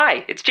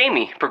Hi, it's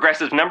Jamie,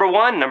 Progressive's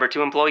 #1,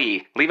 #2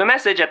 employee. Leave a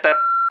message at the...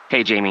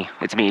 Hey, Jamie,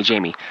 it's me,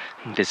 Jamie.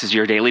 This is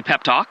your daily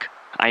pep talk.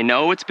 I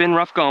know it's been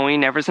rough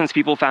going ever since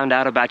people found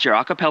out about your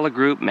a cappella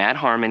group, Mad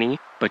Harmony,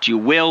 but you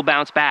will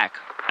bounce back.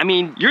 I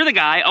mean, you're the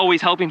guy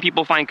always helping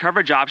people find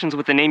coverage options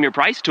with the Name Your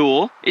Price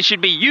tool. It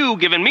should be you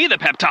giving me the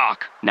pep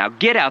talk. Now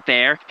get out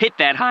there, hit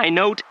that high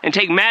note, and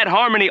take Mad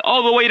Harmony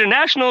all the way to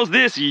nationals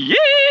this year!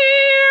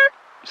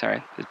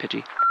 Sorry, it's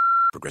pitchy.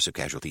 Progressive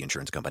Casualty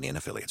Insurance Company and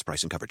Affiliates.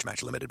 Price and coverage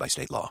match limited by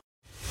state law.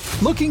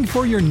 Looking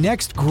for your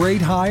next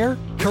great hire?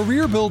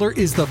 CareerBuilder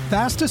is the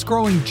fastest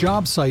growing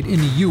job site in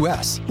the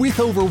U.S.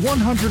 with over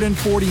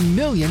 140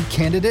 million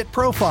candidate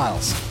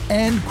profiles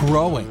and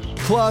growing.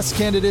 Plus,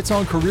 candidates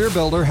on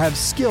CareerBuilder have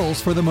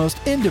skills for the most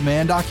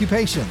in-demand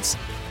occupations.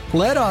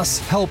 Let us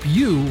help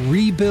you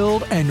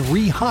rebuild and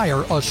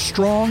rehire a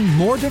strong,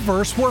 more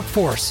diverse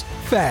workforce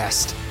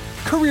fast.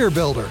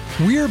 CareerBuilder,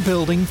 we're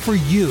building for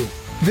you.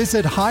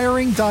 Visit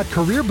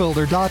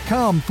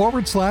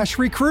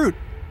hiring.careerbuilder.com/recruit.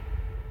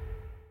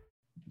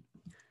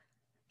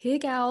 Hey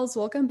gals,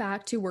 welcome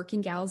back to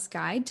Working Gals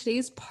Guide.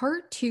 Today's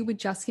part 2 with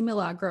Jessica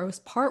Milagros,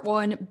 part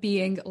 1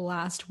 being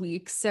last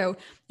week. So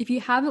if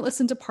you haven't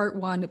listened to part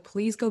 1,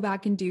 please go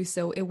back and do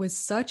so. It was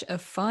such a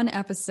fun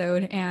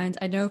episode, and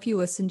I know if you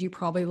listened, you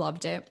probably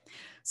loved it.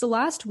 So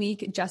last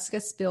week, Jessica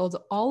spilled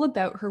all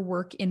about her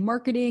work in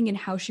marketing and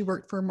how she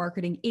worked for a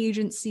marketing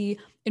agency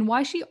and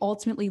why she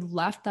ultimately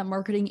left that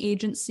marketing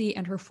agency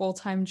and her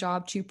full-time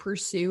job to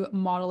pursue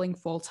modeling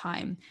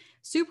full-time.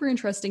 Super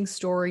interesting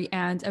story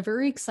and a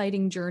very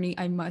exciting journey,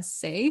 I must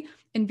say,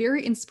 and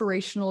very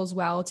inspirational as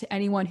well to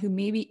anyone who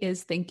maybe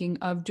is thinking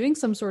of doing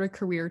some sort of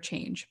career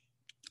change.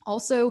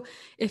 Also,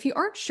 if you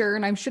aren't sure,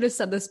 and I should have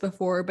said this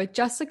before, but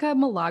Jessica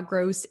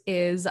Milagros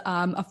is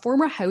a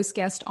former house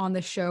guest on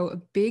the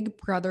show Big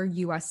Brother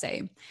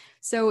USA.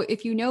 So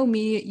if you know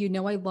me, you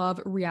know I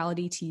love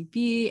reality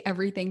TV,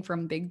 everything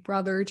from Big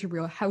Brother to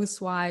Real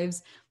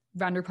Housewives,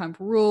 Vanderpump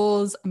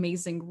Rules,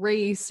 Amazing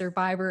Race,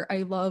 Survivor. I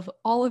love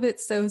all of it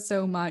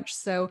so much.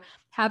 So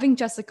having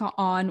Jessica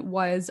on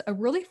was a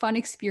really fun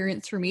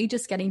experience for me,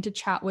 just getting to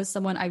chat with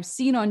someone I've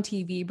seen on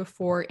TV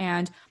before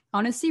and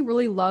honestly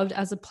really loved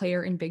as a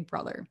player in Big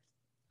Brother.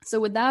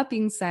 So with that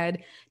being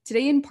said,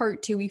 today in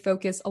part 2, we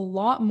focus a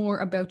lot more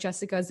about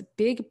Jessica's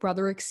Big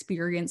Brother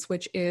experience,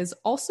 which is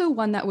also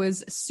one that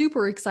was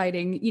super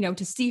exciting,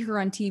 to see her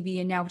on TV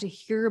and now to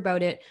hear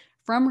about it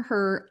from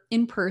her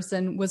in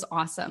person was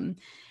awesome.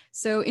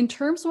 So in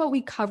terms of what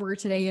we cover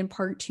today in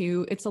part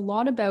 2, it's a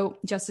lot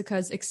about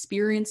Jessica's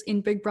experience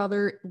in Big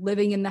Brother,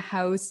 living in the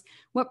house,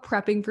 what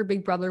prepping for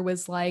Big Brother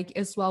was like,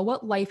 as well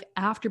what life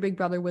after Big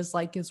Brother was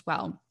like as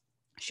well.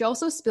 She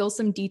also spills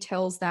some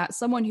details that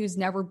someone who's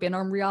never been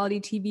on reality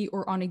TV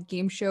or on a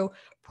game show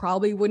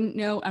probably wouldn't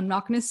know. I'm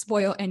not going to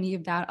spoil any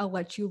of that. I'll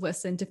let you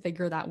listen to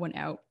figure that one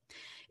out.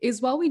 As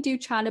well, we do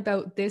chat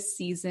about this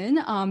season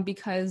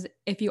because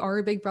if you are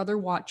a Big Brother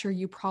watcher,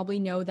 you probably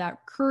know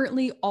that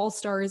currently All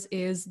Stars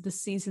is the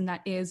season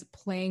that is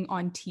playing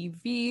on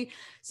TV.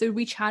 So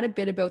we chat a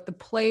bit about the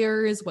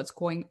players, what's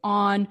going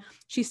on.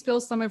 She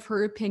spills some of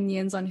her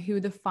opinions on who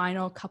the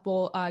final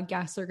couple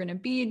guests are going to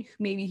be and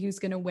maybe who's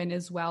going to win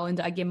as well. And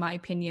I give my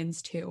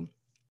opinions too.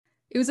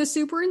 It was a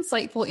super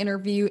insightful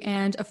interview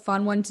and a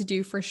fun one to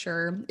do for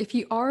sure. If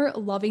you are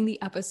loving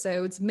the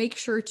episodes, make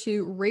sure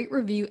to rate,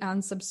 review,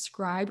 and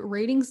subscribe.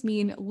 Ratings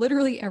mean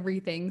literally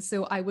everything,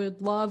 so I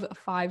would love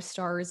 5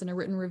 stars and a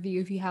written review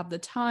if you have the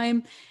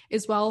time.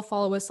 As well,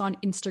 follow us on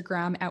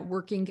Instagram at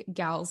Working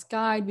Gals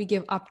Guide. We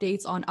give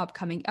updates on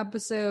upcoming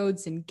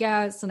episodes and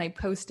guests, and I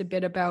post a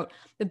bit about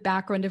the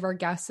background of our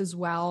guests as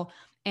well.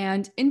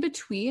 And in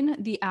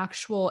between the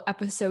actual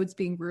episodes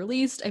being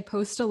released, I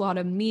post a lot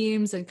of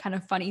memes and kind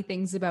of funny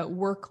things about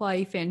work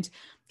life. And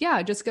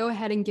yeah, just go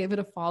ahead and give it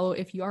a follow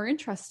if you are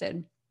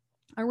interested.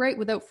 All right,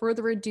 without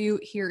further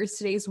ado, here is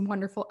today's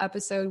wonderful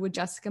episode with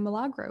Jessica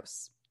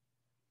Milagros.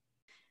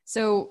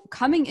 So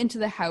coming into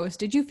the house,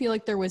 did you feel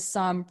like there was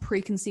some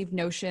preconceived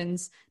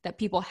notions that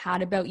people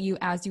had about you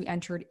as you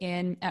entered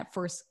in at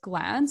first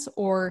glance?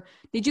 Or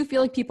did you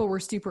feel like people were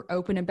super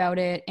open about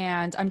it?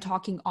 And I'm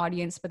talking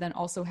audience, but then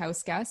also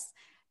house guests.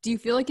 Do you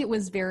feel like it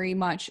was very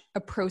much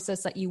a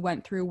process that you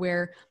went through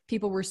where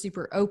people were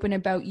super open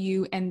about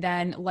you and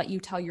then let you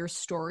tell your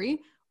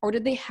story? Or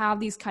did they have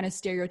these kind of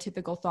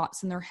stereotypical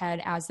thoughts in their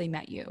head as they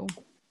met you?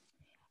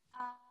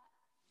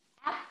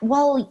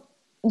 Well,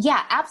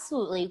 yeah,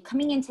 absolutely.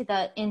 Coming into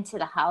the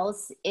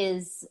house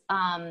is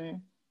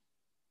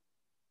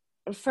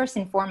first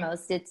and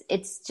foremost,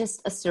 it's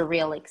just a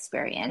surreal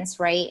experience,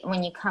 right?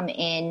 When you come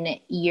in,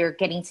 you're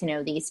getting to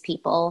know these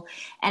people,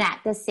 and at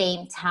the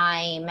same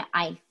time,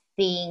 I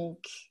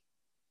think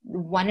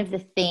one of the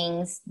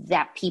things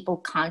that people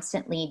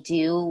constantly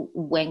do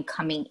when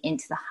coming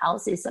into the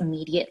house is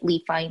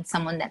immediately find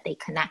someone that they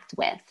connect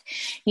with,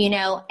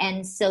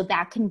 and so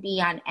that can be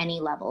on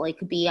any level. It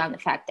could be on the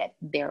fact that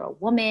they're a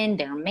woman,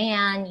 they're a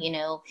man,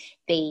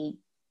 they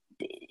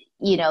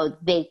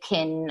they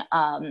can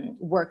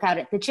work out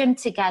at the gym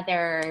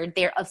together.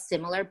 They're of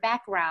similar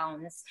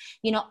backgrounds,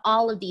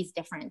 all of these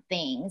different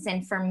things.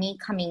 And for me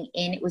coming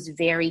in, it was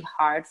very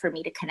hard for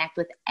me to connect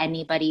with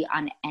anybody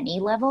on any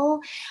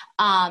level,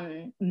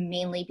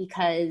 mainly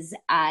because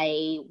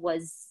I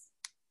was,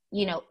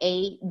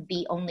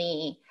 the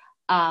only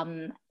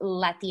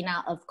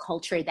Latina of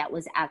culture that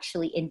was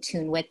actually in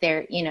tune with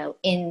their,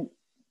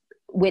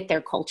 with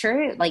their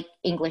culture. Like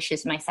English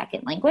is my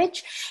second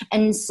language.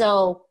 And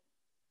so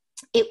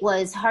it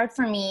was hard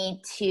for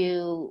me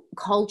to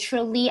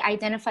culturally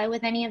identify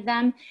with any of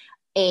them.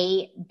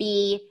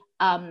 B,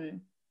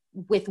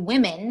 with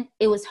women,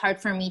 it was hard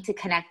for me to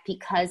connect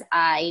because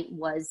I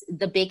was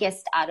the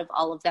biggest out of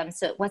all of them.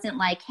 So it wasn't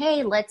like,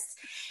 hey, let's,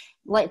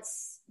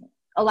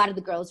 a lot of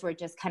the girls were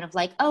just kind of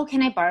like, oh,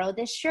 can I borrow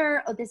this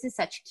shirt? Oh, this is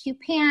such cute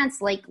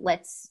pants. Like,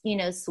 let's,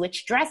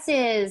 switch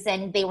dresses.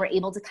 And they were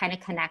able to kind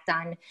of connect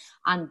on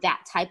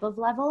that type of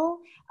level,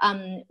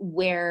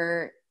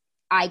 where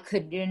I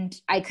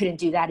couldn't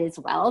do that as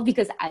well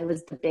because I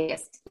was the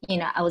biggest,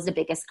 I was the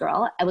biggest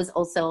girl. I was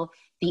also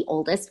the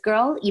oldest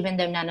girl, even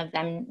though none of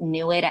them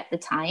knew it at the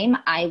time.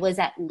 I was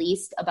at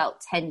least about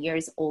 10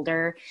 years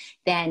older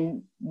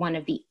than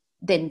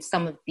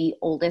some of the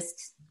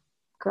oldest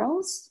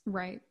girls.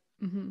 Right.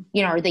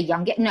 Mm-hmm. Or the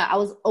youngest. No, I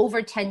was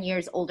over 10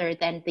 years older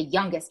than the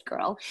youngest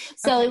girl.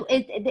 So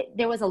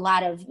there was a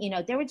lot of,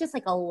 there were just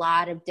like a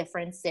lot of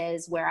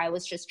differences where I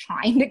was just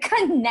trying to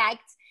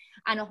connect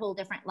on a whole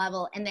different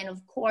level. And then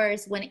of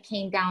course, when it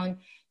came down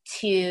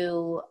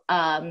to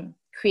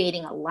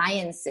creating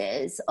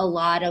alliances, a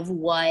lot of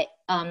what,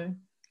 and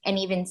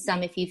even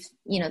some, if you've,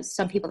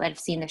 some people that have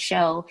seen the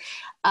show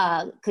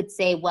could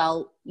say,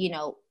 well,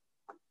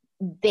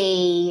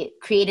 they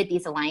created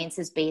these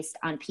alliances based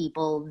on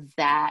people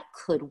that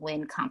could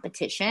win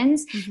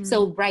competitions. Mm-hmm.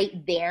 So right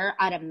there,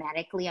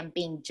 automatically, I'm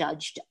being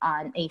judged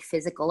on a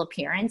physical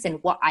appearance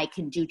and what I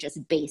can do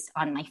just based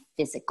on my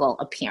physical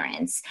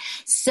appearance.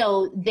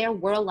 So there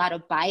were a lot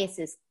of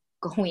biases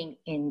going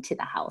into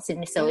the house.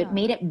 And so it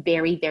made it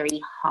very,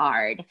 very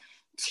hard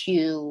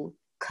to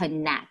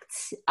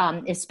connect,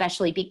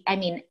 especially,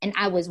 and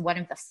I was one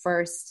of the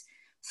first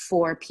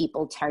 4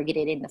 people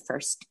targeted in the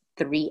first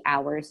 3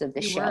 hours of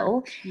the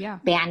show.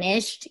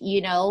 Banished,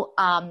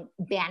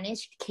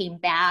 banished, came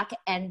back.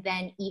 And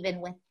then even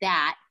with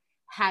that,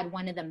 had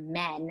one of the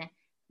men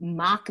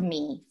mock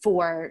me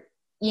for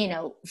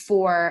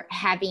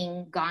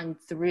having gone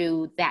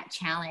through that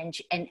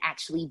challenge and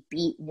actually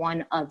beat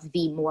one of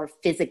the more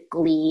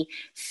physically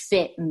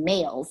fit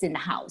males in the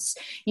house,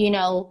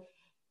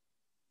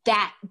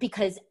 that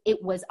because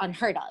it was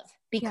unheard of,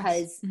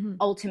 because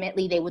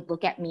ultimately they would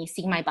look at me,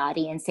 see my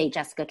body and say,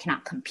 Jessica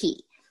cannot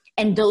compete.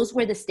 And those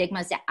were the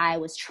stigmas that I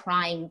was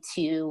trying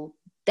to,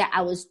 that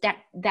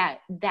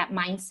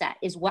mindset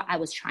is what I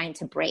was trying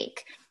to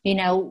break.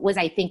 Was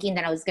I thinking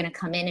that I was going to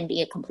come in and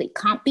be a complete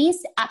comp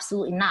beast?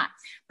 Absolutely not.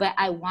 But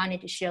I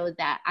wanted to show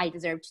that I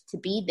deserved to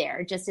be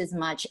there just as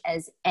much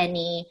as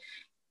any,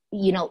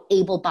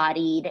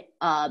 able-bodied,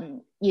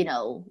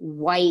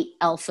 white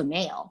alpha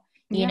male,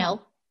 you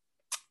know?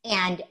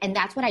 And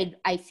that's what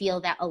I feel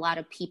that a lot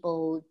of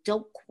people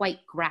don't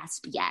quite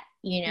grasp yet,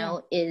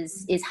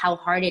 is how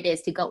hard it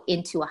is to go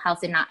into a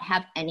house and not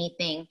have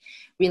anything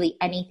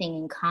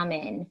in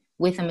common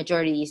with a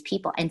majority of these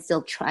people and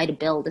still try to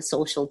build a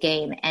social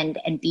game and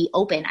be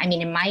open.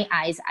 In my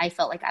eyes, I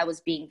felt like I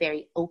was being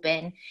very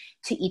open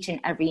to each and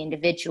every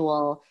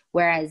individual,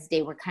 whereas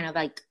they were kind of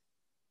like,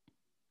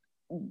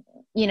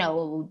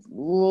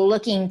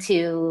 looking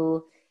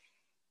to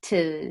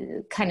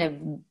kind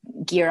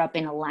of gear up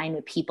and align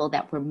with people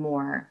that were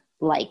more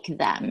like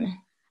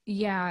them.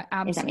 Yeah,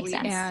 absolutely.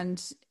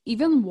 And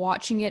even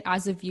watching it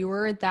as a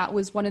viewer, that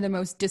was one of the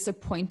most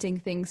disappointing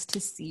things to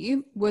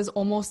see, was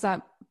almost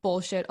that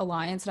bullshit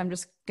alliance. And I'm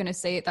just going to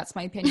say it, that's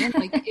my opinion.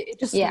 Like it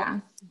just was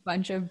a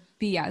bunch of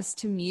BS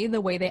to me,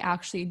 the way they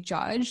actually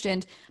judged,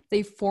 and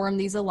they formed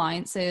these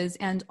alliances,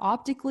 and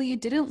optically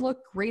it didn't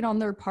look great on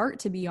their part,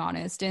 to be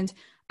honest. And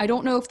I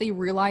don't know if they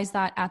realized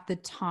that at the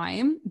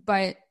time,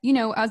 but,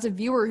 as a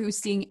viewer who's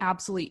seeing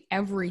absolutely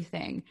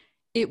everything,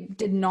 it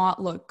did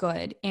not look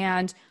good.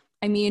 And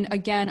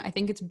again, I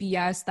think it's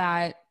BS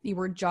that you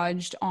were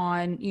judged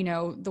on,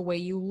 the way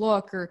you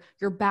look or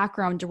your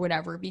background or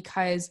whatever,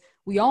 because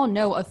we all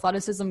know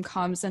athleticism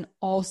comes in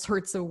all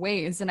sorts of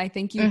ways. And I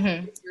think you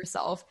did it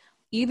yourself,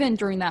 even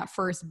during that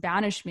first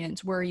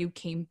banishment where you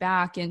came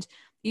back, and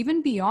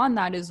even beyond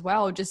that as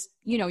well, just,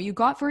 you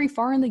got very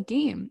far in the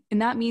game. And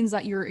that means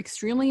that you're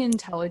extremely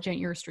intelligent,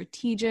 you're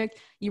strategic,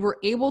 you were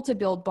able to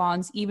build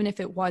bonds, even if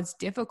it was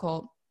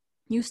difficult.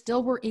 You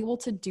still were able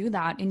to do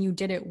that, and you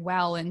did it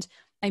well. And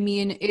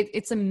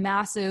it's a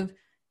massive,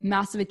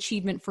 massive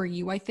achievement for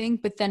you, I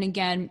think. But then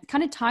again,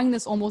 kind of tying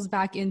this almost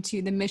back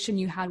into the mission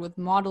you had with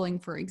modeling,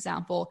 for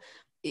example,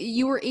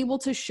 you were able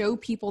to show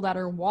people that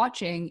are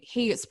watching,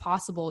 hey, it's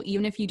possible,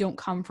 even if you don't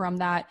come from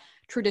that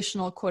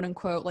traditional quote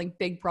unquote, like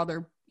big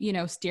brother,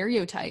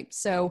 stereotype.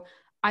 So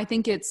I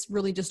think it's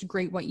really just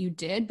great what you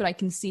did, but I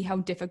can see how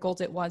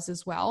difficult it was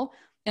as well.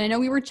 And I know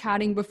we were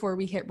chatting before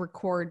we hit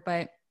record,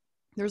 but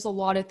there's a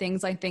lot of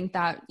things I think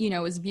that,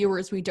 as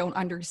viewers, we don't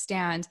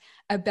understand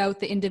about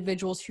the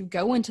individuals who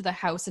go into the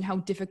house and how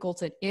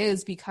difficult it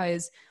is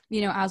because,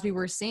 as we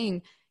were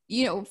saying,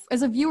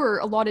 as a viewer,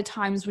 a lot of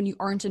times when you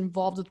aren't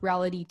involved with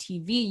reality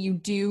TV, you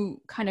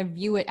do kind of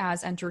view it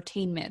as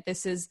entertainment.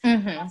 This is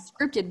not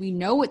scripted. We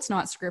know it's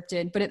not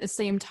scripted, but at the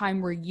same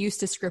time, we're used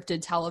to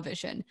scripted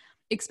television.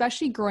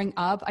 Especially growing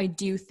up, I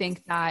do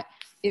think that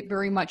it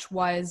very much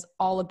was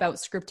all about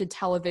scripted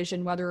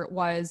television, whether it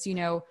was,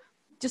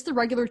 just the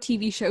regular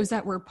TV shows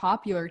that were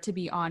popular, to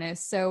be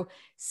honest. So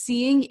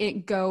seeing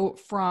it go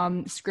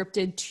from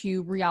scripted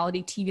to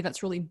reality TV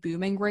that's really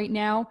booming right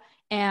now,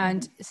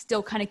 and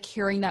still kind of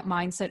carrying that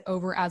mindset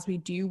over as we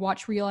do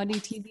watch reality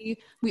TV,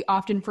 we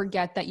often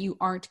forget that you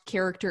aren't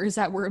characters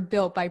that were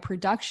built by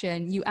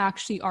production. You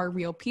actually are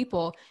real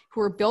people who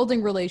are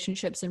building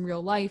relationships in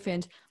real life,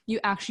 and you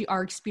actually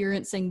are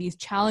experiencing these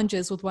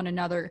challenges with one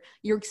another.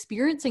 You're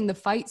experiencing the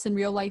fights in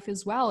real life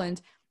as well,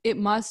 and it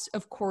must,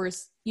 of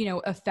course,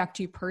 affect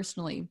you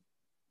personally.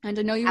 And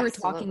I know you were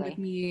talking with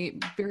me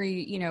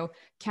very,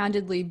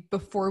 candidly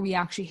before we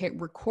actually hit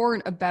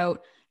record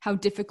about how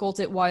difficult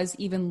it was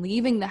even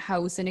leaving the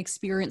house and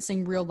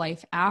experiencing real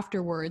life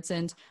afterwards.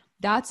 And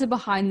that's a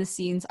behind the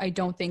scenes I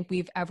don't think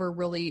we've ever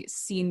really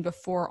seen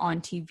before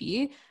on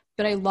TV.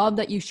 But I love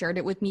that you shared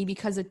it with me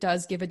because it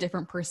does give a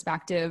different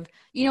perspective,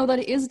 that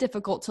it is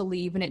difficult to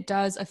leave and it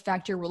does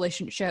affect your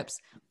relationships,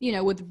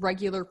 with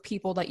regular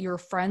people that you're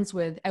friends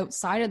with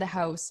outside of the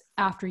house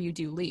after you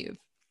do leave.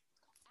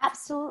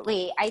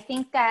 Absolutely. I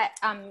think that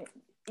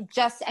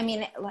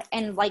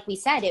and like we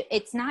said,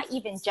 it's not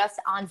even just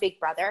on Big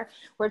Brother.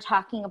 We're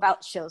talking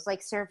about shows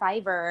like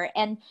Survivor,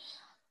 and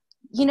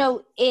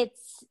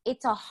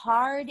it's a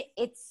hard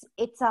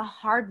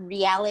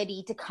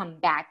reality to come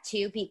back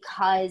to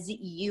because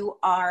you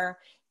are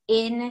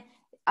in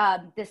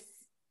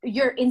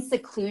you're in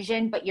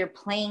seclusion, but you're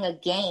playing a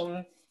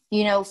game,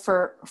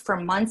 for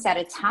months at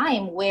a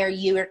time where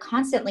you are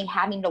constantly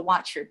having to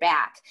watch your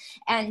back.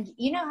 And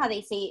you know how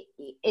they say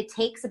it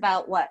takes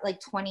about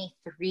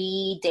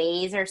 23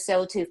 days or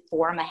so to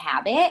form a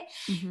habit,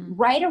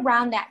 right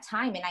around that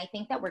time. And I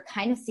think that we're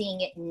kind of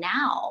seeing it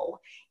now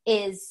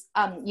is,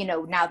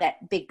 now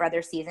that Big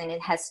Brother season,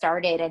 it has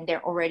started and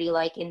they're already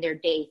in their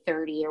day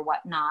 30 or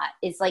whatnot,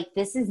 is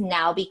this has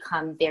now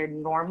become their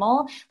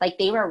normal.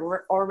 They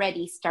were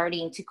already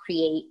starting to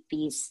create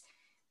these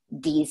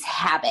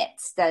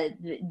habits,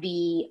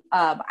 the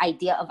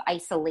idea of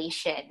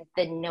isolation,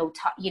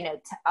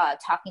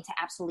 talking to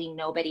absolutely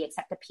nobody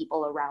except the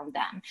people around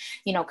them,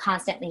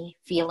 constantly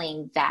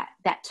feeling that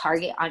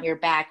target on your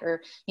back,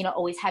 or,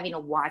 always having to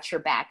watch your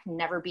back,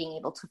 never being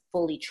able to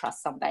fully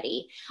trust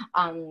somebody.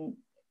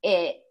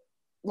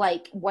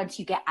 Once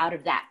you get out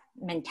of that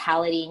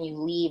mentality and you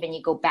leave and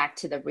you go back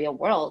to the real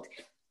world,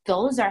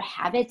 those are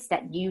habits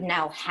that you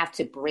now have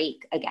to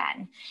break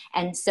again.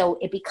 And so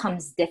it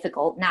becomes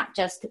difficult, not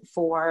just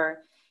for,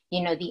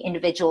 the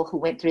individual who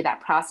went through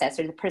that process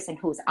or the person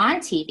who's on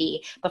TV,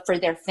 but for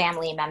their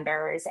family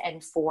members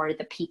and for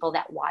the people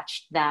that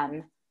watched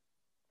them,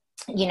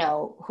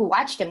 who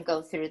watched them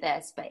go through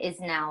this, but is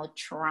now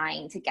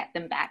trying to get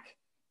them back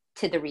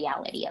to the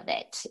reality of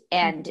it.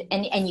 And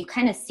you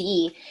kind of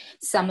see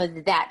some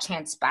of that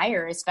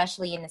transpire,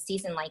 especially in a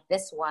season like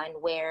this one,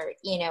 where,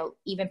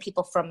 even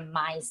people from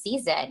my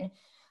season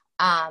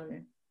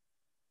had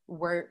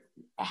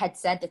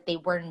said that they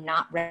were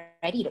not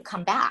ready to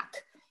come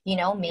back.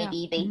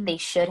 Maybe they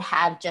should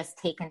have just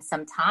taken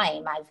some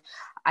time.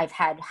 I've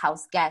had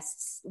house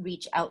guests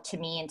reach out to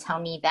me and tell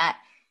me that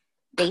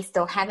they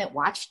still haven't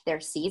watched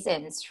their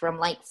seasons from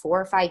 4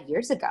 or 5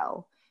 years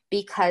ago,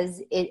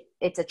 because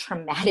it's a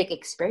traumatic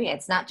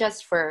experience, not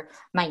just for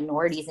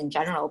minorities in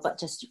general, but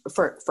just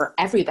for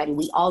everybody.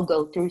 We all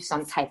go through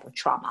some type of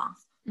trauma.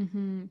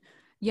 Mm-hmm.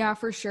 Yeah,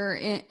 for sure.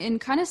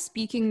 And kind of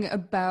speaking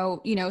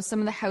about, some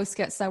of the house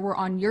guests that were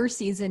on your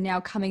season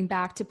now coming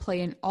back to play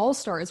in All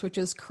Stars, which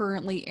is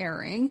currently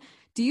airing,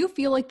 do you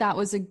feel like that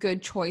was a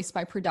good choice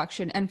by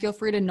production? And feel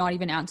free to not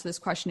even answer this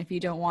question if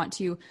you don't want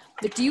to,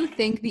 but do you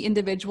think the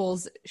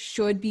individuals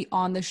should be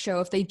on the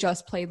show if they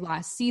just played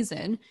last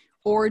season?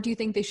 Or do you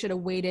think they should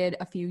have waited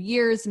a few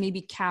years, maybe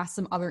cast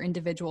some other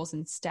individuals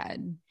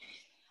instead?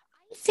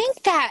 I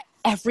think that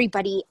I feel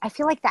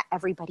like that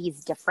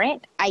everybody's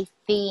different. I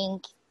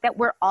think that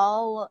we're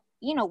all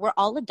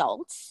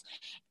adults,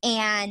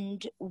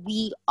 and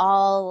we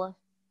all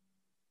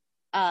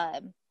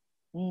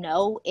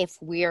know if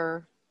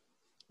we're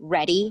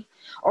ready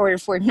or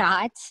if we're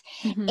not.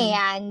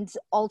 And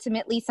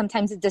ultimately,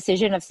 sometimes a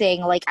decision of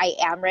saying I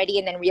am ready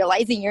and then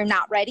realizing you're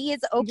not ready is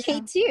okay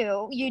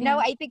too.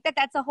 I think that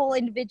that's a whole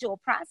individual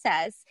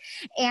process.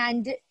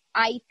 And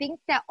I think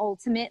that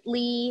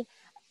ultimately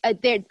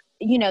the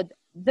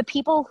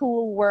people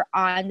who were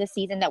on the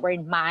season that were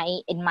in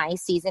my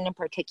season in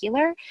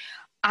particular,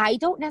 I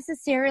don't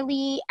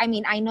necessarily,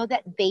 I know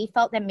that they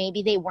felt that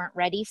maybe they weren't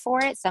ready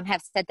for it. Some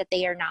have said that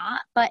they are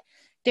not, but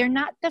they're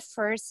not the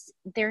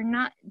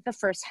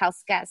first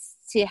house guests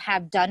to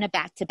have done a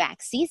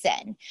back-to-back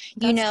season.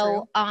 That's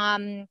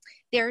true.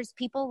 There's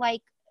people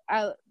like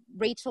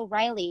Rachel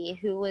Riley,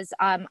 who was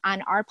on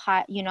our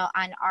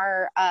on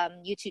our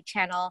YouTube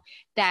channel,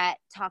 that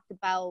talked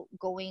about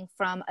going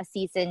from a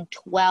season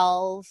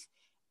 12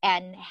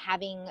 and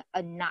having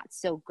a not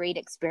so great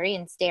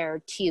experience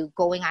there to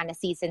going on a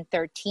season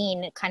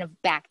 13, kind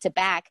of back to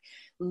back,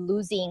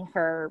 losing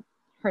her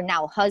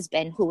now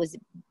husband, who was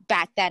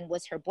back then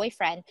was her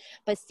boyfriend,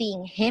 but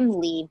seeing him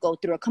leave, go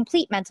through a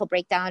complete mental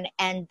breakdown,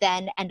 and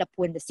then end up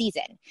win the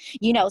season.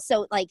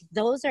 So like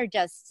those are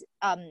just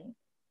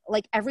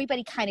like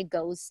everybody kind of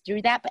goes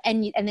through that,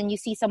 and then you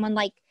see someone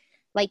like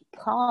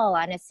Paul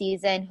on a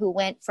season who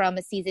went from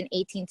a season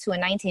 18 to a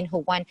 19, who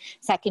won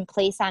second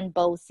place on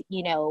both,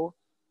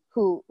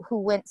 who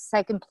went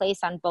second place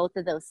on both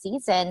of those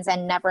seasons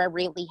and never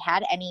really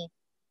had any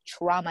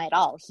trauma at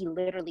all. He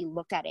literally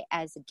looked at it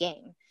as a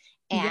game.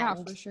 Yeah,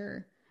 for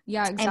sure.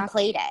 Yeah, exactly. And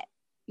played it.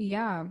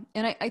 Yeah.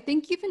 And I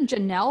think even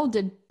Janelle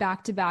did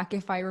back-to-back,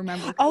 if I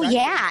remember correctly. Oh,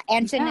 yeah.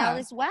 And Janelle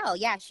as well.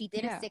 Yeah, she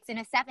did a 6 and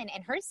a 7.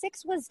 And her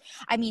 6 was,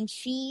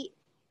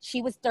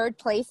 she was third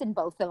place in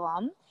both of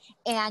them.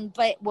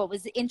 But what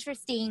was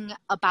interesting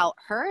about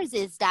hers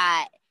is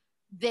that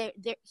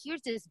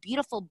here's this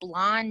beautiful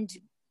blonde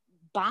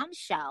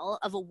bombshell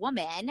of a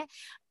woman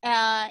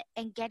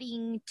and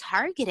getting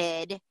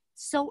targeted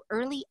so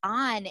early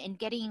on and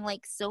getting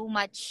like so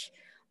much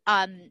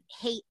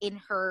hate in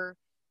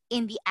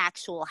the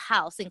actual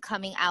house and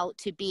coming out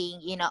to being,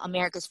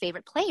 America's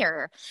favorite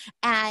player,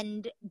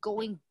 and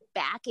going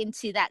back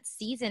into that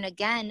season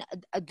again,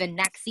 the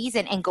next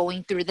season, and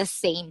going through the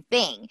same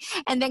thing,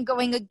 and then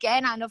going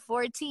again on a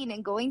 14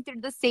 and going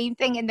through the same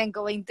thing, and then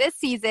going this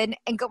season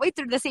and going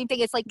through the same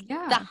thing. It's like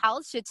the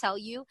house should tell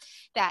you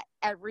that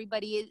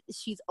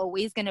she's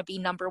always going to be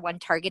number one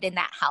target in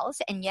that house,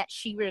 and yet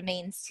she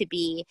remains to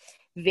be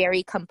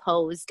very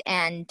composed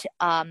and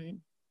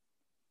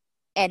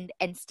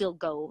still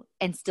go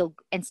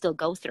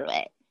through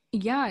it.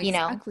 Yeah,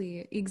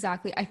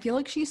 exactly. I feel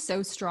like she's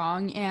so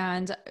strong,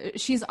 and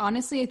she's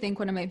honestly, I think,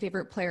 one of my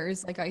favorite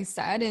players, like I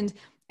said, and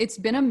it's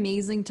been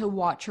amazing to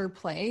watch her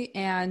play.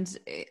 And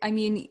I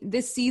mean,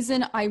 this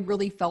season, I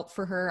really felt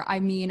for her.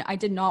 I mean, I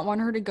did not want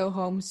her to go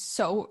home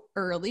so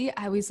early.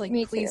 I was like,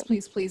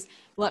 please,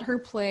 let her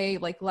play.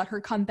 Like, let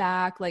her come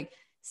back. Like,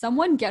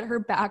 someone get her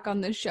back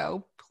on the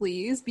show,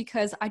 please,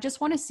 because I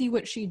just want to see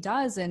what she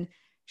does. And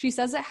she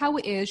says it how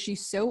it is.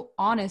 She's so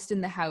honest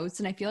in the house.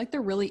 And I feel like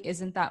there really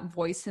isn't that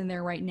voice in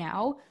there right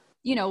now,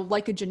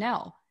 like a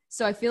Janelle.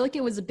 So I feel like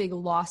it was a big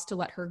loss to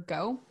let her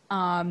go.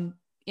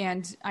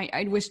 And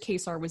I wish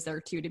Kesar was there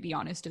too, to be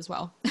honest, as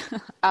well.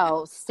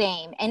 Oh,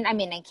 same. And I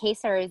mean, and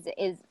Kesar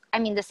is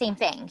the same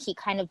thing. He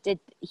kind of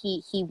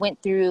he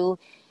went through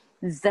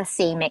the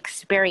same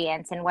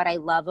experience. And what I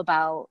love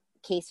about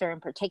Kesar in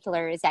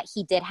particular is that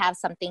he did have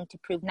something to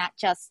prove, not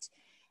just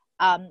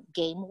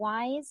game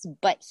wise,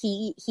 but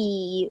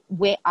he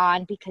went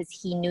on because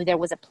he knew there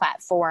was a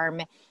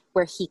platform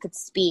where he could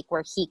speak,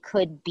 where he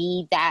could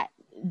be that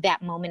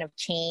moment of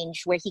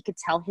change, where he could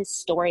tell his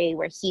story,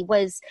 where he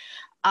was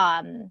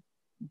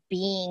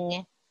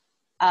being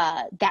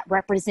that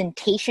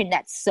representation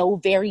that's so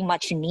very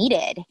much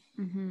needed,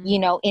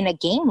 in a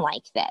game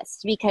like this,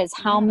 because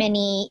how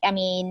many,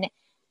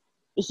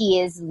 he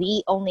is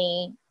the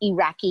only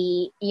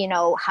Iraqi,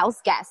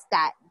 house guest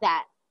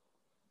that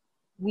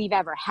we've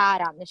ever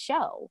had on the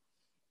show.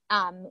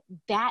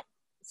 That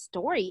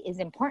story is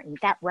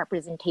important. That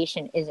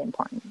representation is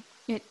important.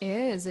 It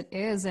is.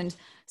 And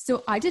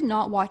so I did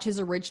not watch his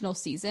original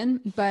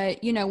season, but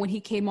when he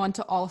came on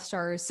to All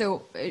Stars,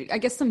 so I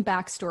guess some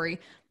backstory.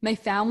 My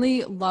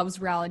family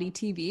loves reality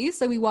TV.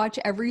 So we watch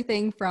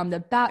everything from The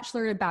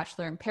Bachelor to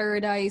Bachelor in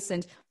Paradise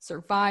and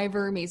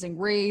Survivor, Amazing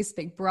Race,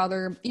 Big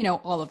Brother,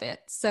 all of it.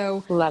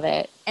 So love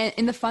it.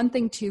 And the fun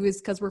thing too is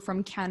because we're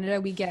from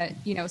Canada, we get,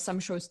 some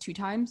shows 2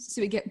 times.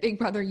 So we get Big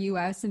Brother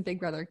US and Big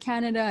Brother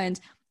Canada, and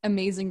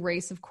Amazing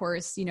Race, of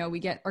course, we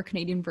get our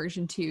Canadian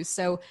version too.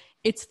 So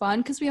it's fun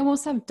because we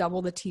almost have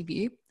double the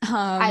TV.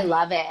 I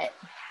love it.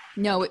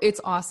 No, it's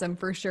awesome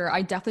for sure.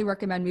 I definitely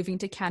recommend moving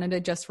to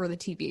Canada just for the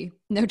TV.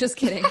 No, just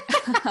kidding.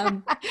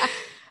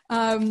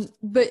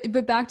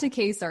 But back to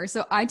Kesar.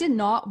 So I did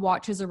not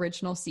watch his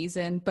original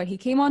season, but he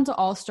came on to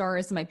All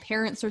Stars, and my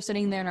parents are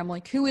sitting there and I'm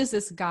like, who is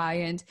this guy?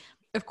 And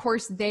of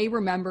course they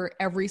remember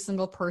every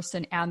single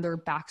person and their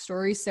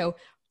backstory. So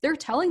they're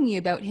telling me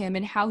about him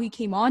and how he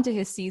came onto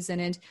his season.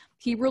 And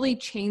he really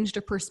changed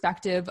a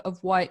perspective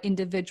of what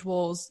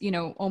individuals,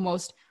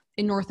 almost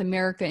in North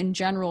America in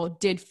general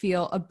did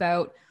feel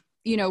about,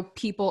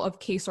 people of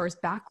Kesar's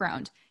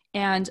background.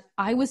 And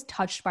I was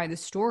touched by the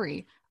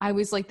story. I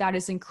was like, that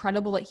is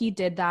incredible that he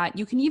did that.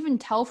 You can even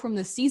tell from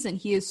the season,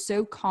 he is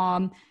so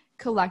calm,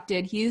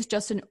 collected. He is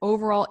just an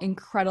overall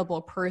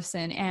incredible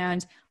person.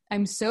 And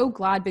I'm so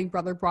glad Big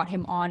Brother brought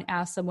him on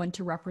as someone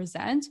to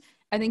represent.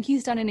 I think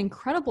he's done an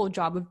incredible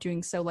job of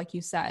doing so, like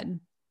you said.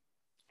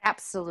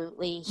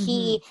 Absolutely.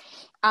 He,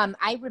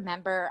 I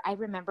remember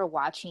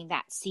watching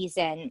that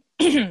season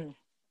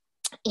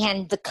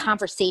and the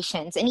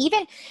conversations, and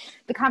even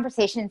the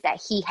conversations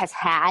that he has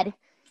had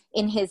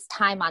in his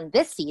time on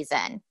this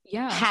season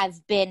have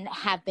been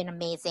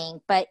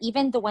amazing. But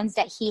even the ones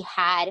that he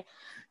had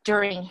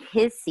during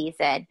his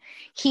season,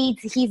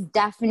 he's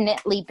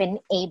definitely been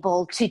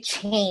able to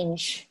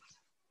change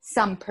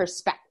some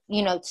perspective,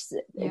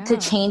 to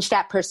change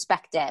that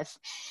perspective.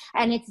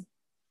 And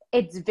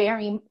it's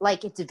very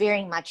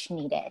much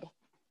needed.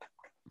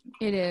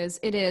 It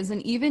is.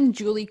 And even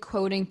Julie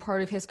quoting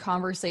part of his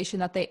conversation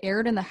that they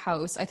aired in the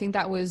house, I think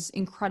that was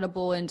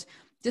incredible. And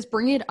just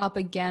bringing it up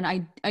again,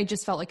 I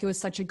just felt like it was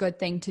such a good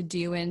thing to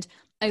do. And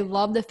I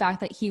love the fact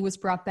that he was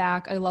brought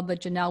back. I love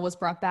that Janelle was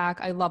brought back.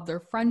 I love their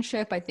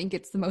friendship. I think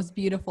it's the most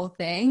beautiful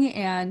thing.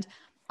 And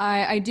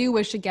I do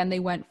wish, again, they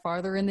went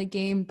farther in the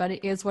game, but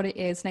it is what it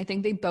is. And I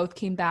think they both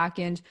came back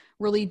and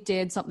really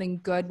did something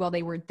good while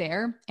they were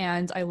there.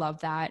 And I love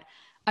that.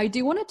 I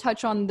do want to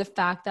touch on the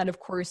fact that, of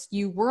course,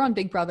 you were on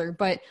Big Brother,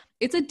 but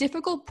it's a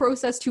difficult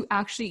process to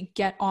actually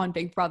get on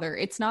Big Brother.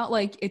 It's not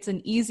like it's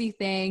an easy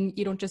thing.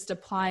 You don't just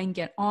apply and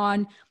get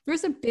on.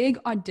 There's a big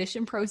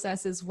audition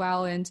process as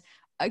well. And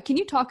can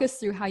you talk us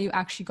through how you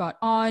actually got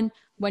on,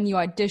 when you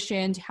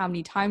auditioned, how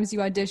many times you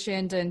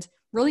auditioned, and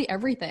really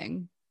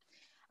everything?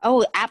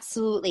 Oh,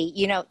 absolutely.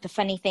 The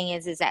funny thing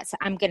is that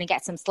I'm going to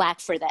get some slack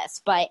for this,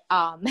 but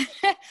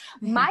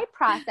my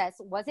process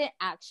wasn't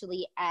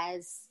actually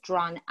as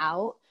drawn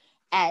out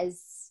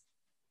as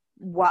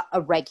what a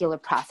regular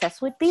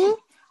process would be.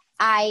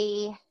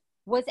 I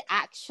was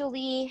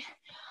actually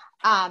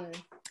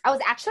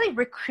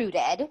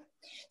recruited.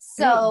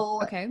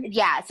 So,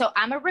 so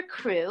I'm a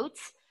recruit.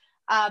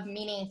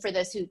 Meaning, for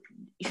those who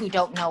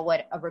don't know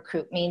what a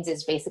recruit means,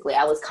 is basically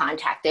I was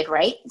contacted,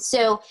 right?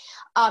 So,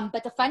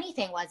 but the funny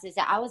thing is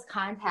that I was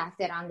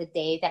contacted on the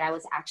day that I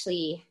was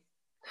actually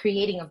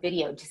creating a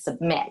video to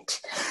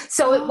submit.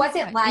 So it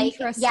wasn't like,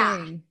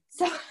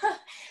 So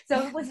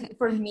it was,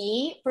 for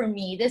me,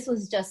 this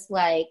was just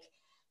like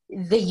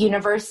the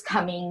universe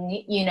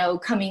coming in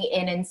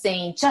and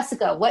saying,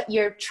 Jessica, what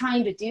you're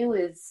trying to do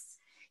is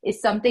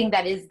something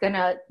that is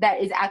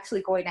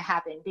actually going to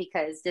happen,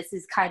 because this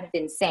is kind of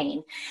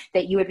insane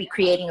that you would be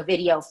creating a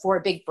video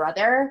for Big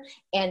Brother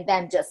and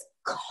then just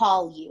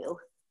call you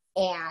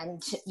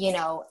and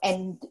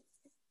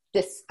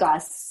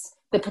discuss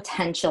the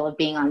potential of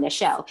being on the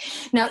show.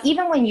 Now,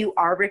 even when you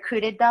are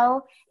recruited,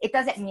 though, it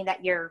doesn't mean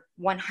that you're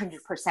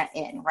 100%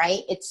 in,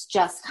 right? It's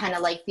just kind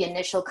of like the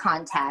initial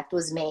contact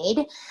was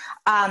made.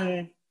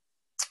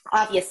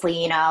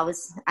 Obviously,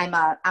 I'm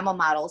a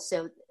model,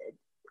 so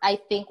I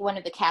think one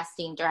of the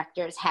casting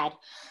directors had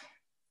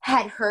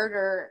heard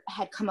or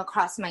had come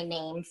across my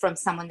name from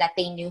someone that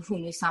they knew who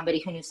knew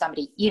somebody.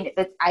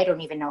 I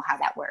don't even know how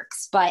that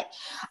works, but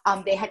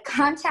they had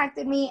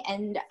contacted me,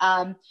 and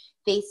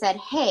they said,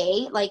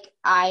 hey, like,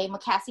 I'm a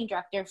casting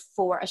director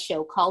for a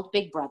show called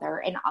Big Brother.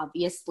 And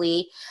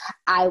obviously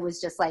I was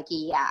just like,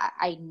 yeah,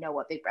 I know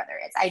what Big Brother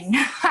is. I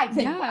know, I've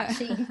been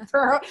watching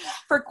for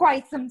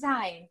quite some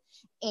time.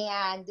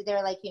 And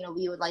they're like,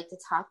 we would like to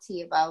talk to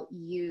you about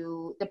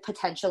the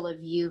potential of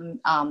you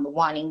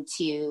wanting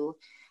to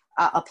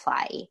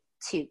apply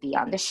to be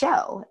on the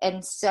show.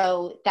 And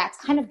so that's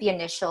kind of the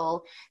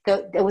initial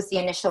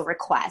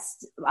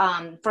request.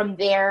 From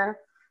there,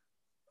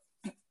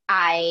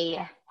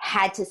 I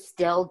had to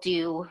still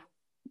do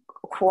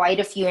quite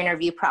a few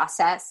interview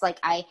process. Like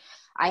I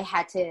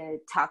had to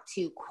talk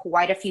to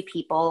quite a few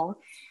people,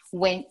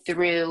 went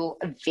through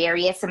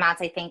various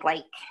amounts, I think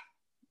like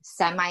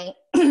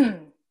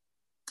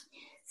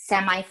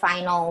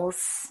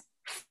semifinals,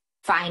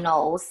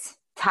 finals,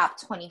 top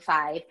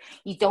 25.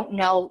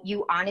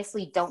 You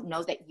honestly don't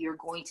know that you're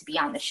going to be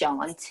on the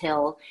show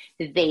until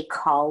they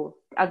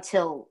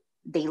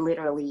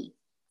literally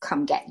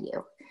come get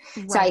you.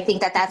 Right. So I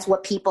think that's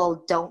what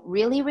people don't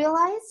really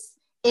realize,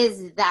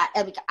 is that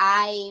like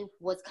I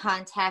was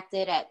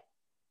contacted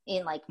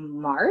in like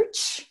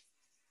March,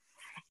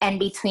 and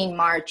between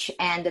March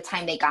and the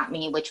time they got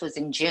me, which was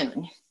in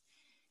June,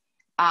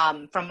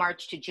 from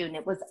March to June,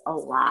 it was a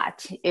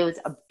lot. It was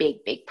a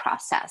big, big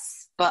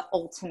process. But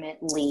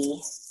ultimately,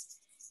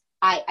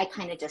 I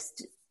kind of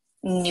just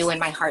knew in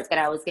my heart that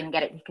I was going to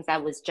get it, because I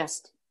was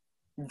just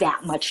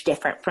that much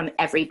different from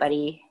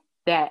everybody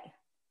that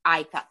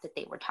I thought that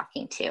they were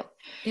talking to.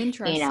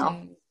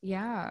 Interesting.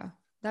 Yeah.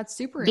 That's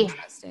super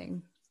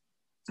interesting.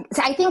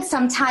 So I think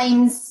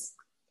sometimes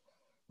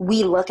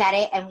we look at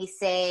it and we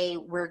say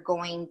we're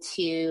going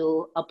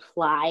to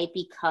apply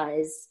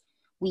because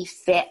we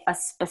fit a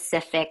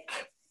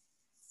specific,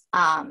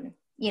 a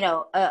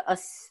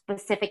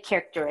specific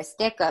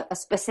characteristic, a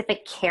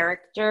specific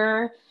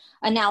character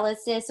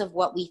analysis of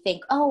what we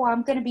think, oh,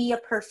 I'm going to be a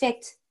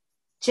perfect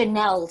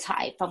Janelle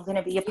type. I'm going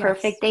to be a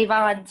perfect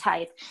Davon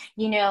type,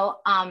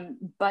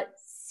 but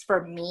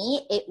for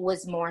me, it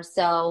was more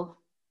so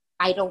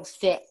I don't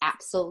fit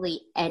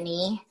absolutely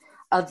any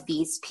of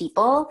these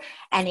people.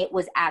 And it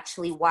was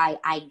actually why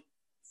I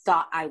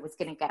thought I was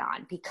going to get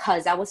on,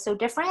 because I was so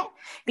different,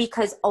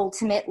 because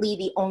ultimately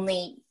the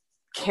only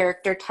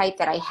character type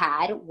that I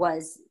had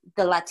was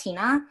the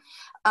Latina,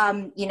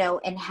 you know,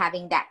 and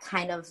having that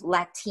kind of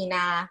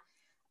Latina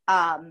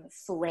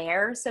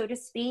flair, so to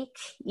speak,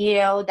 you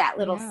know, that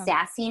little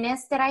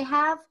sassiness that I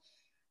have,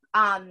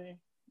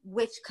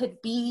 which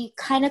could be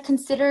kind of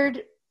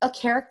considered a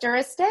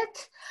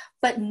characteristic,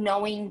 but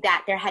knowing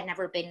that there had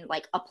never been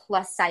like a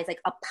plus size,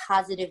 like a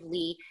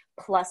positively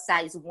plus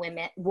size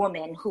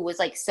woman who was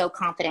like so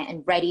confident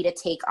and ready to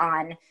take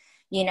on,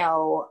 you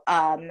know,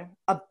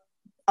 a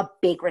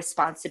big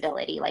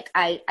responsibility. Like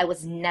I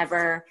was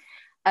never,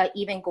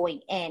 even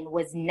going in,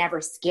 was never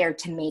scared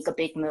to make a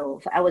big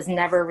move. I was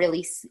never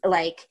really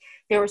like,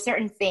 there were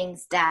certain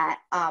things that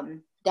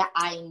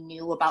I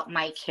knew about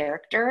my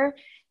character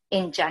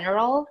in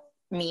general,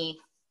 me,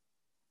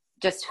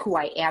 just who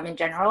I am in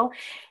general,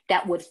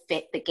 that would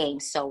fit the game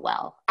so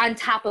well. On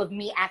top of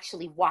me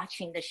actually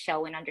watching the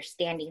show and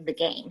understanding the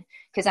game,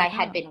 because I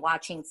had been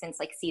watching since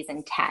like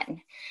season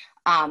 10.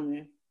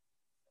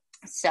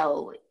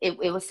 So it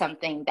was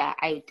something that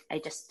I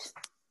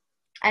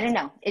don't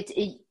know.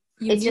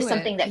 It's just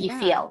something that you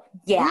feel.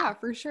 Yeah,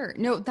 for sure.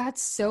 No,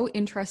 that's so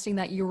interesting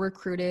that you were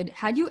recruited.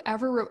 Had you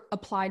ever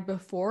applied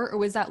before, or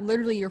was that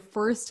literally your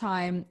first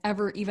time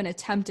ever even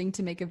attempting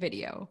to make a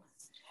video?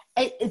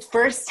 It's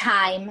first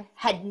time,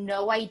 had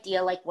no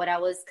idea like what I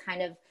was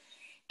kind of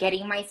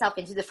getting myself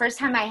into. The first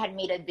time I had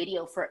made a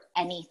video for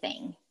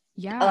anything.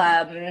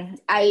 Yeah.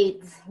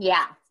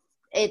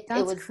 It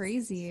was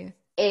crazy.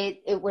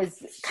 It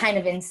was kind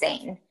of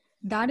insane.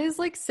 That is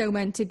like so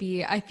meant to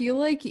be. I feel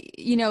like,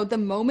 you know, the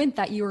moment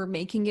that you were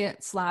making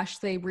it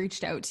 / they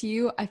reached out to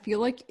you, I feel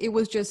like it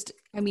was just,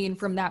 I mean,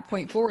 from that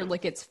point forward,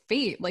 like it's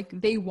fate.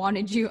 Like they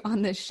wanted you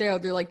on this show.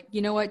 They're like,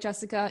 you know what,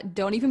 Jessica,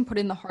 don't even put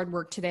in the hard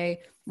work today.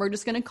 We're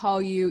just going to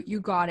call you. You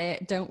got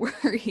it. Don't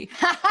worry.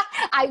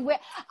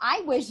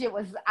 I wish it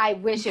was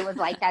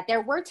like that.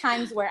 There were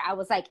times where I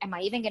was like, am I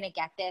even going to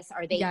get this?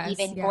 Are they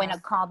going to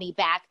call me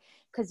back?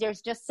 Because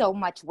there's just so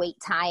much wait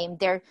time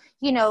there,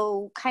 you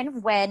know, kind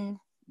of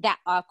when that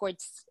awkward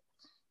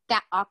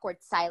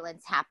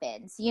silence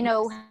happens, you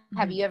know.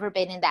 Have you ever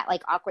been in that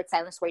like awkward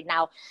silence where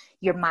now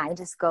your mind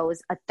just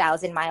goes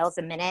 1,000 miles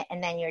a minute,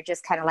 and then you're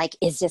just kind of like,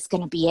 is this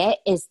going to be it?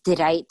 Did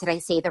I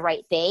say the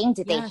right thing?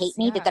 Did they hate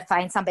me? Did they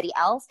find somebody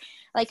else?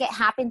 Like it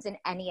happens in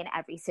any and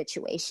every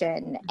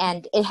situation.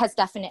 And it has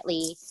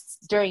definitely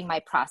during my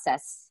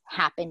process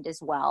happened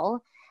as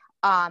well.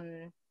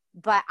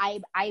 But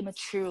I'm a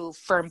true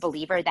firm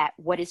believer that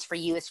what is for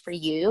you is for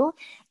you.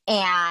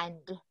 And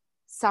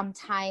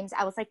sometimes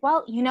I was like,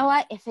 well, you know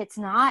what, if it's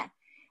not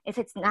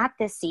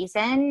this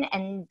season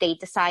and they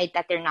decide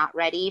that they're not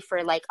ready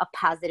for like a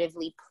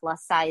positively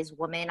plus size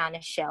woman on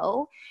a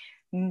show,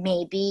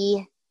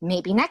 maybe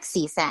next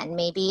season,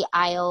 maybe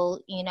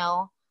I'll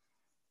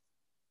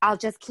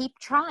just keep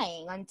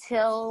trying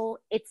until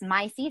it's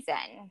my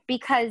season,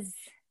 because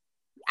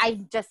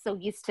I'm just so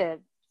used to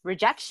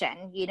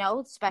rejection, you know,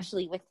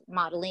 especially with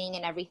modeling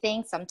and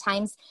everything.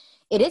 Sometimes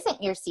it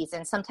isn't your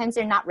season. Sometimes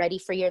they're not ready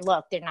for your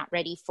look. They're not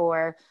ready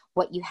for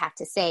what you have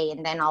to say.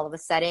 And then all of a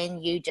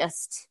sudden you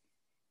just,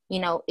 you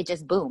know, it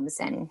just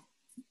booms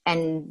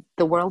and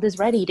the world is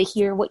ready to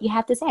hear what you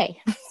have to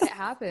say. It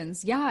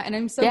happens. Yeah. And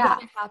I'm so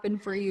glad it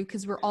happened for you,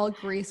 because we're all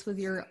graced with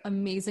your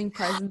amazing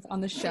presence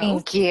on the show.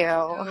 Thank you.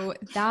 So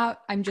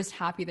that I'm just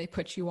happy they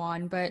put you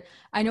on. But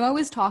I know I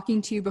was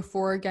talking to you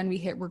before, again, we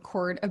hit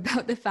record,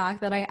 about the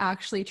fact that I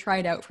actually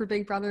tried out for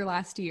Big Brother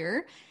last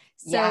year.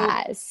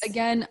 So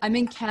again, I'm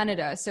in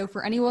Canada. So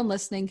for anyone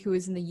listening who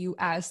is in the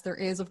US, there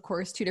is, of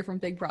course, 2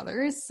 different Big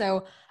Brothers.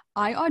 So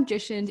I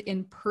auditioned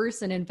in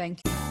person in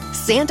Vancouver.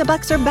 Santa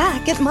Bucks are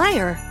back at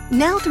Meijer.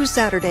 Now through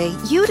Saturday,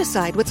 you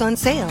decide what's on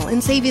sale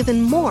and save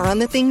even more on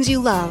the things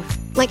you love.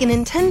 Like a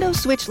Nintendo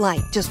Switch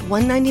Lite, just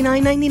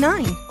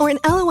 $199.99. Or an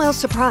LOL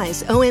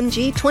Surprise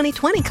OMG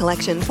 2020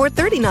 collection for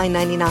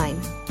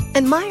 $39.99.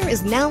 And Meijer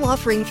is now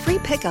offering free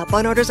pickup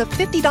on orders of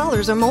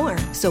 $50 or more.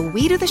 So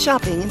we do the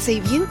shopping and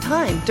save you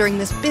time during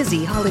this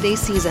busy holiday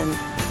season.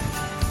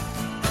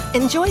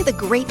 Enjoy the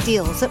great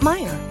deals at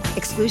Meijer.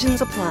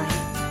 Exclusions apply.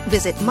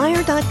 Visit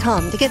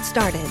Meijer.com to get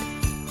started.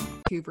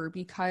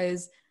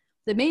 Because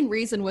the main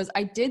reason was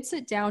I did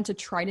sit down to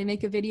try to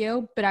make a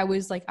video, but I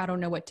was like, I don't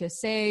know what to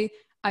say.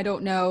 I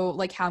don't know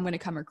like how I'm going to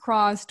come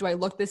across. Do I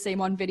look the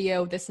same on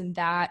video? This and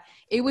that.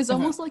 It was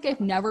almost like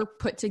I've never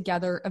put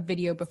together a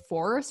video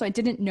before, so I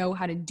didn't know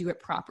how to do it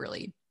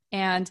properly.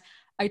 And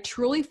I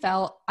truly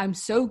felt I'm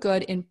so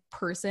good in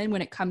person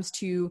when it comes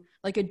to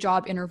like a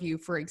job interview,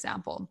 for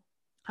example.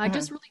 I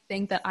just really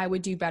think that I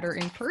would do better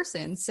in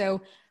person.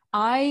 So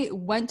I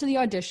went to the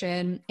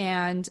audition,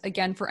 and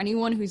again, for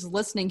anyone who's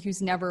listening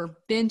who's never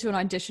been to an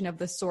audition of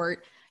this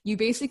sort, you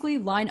basically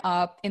line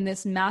up in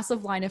this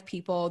massive line of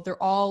people.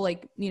 They're all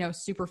like, you know,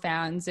 super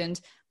fans,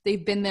 and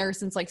they've been there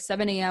since like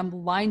 7 a.m.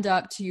 lined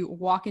up to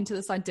walk into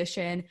this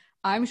audition.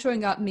 I'm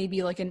showing up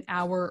maybe like an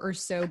hour or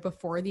so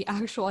before the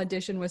actual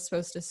audition was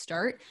supposed to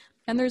start,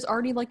 and there's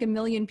already like 1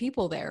 million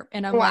people there.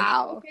 And I'm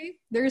like, okay,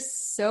 there's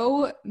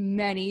so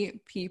many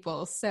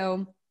people.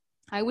 So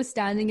I was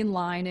standing in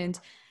line, and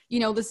you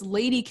know, this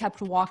lady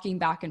kept walking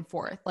back and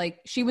forth.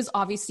 Like she was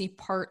obviously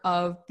part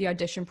of the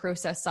audition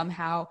process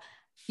somehow.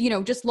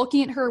 just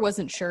looking at her,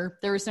 wasn't sure.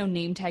 There was no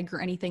name tag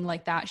or anything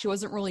like that. She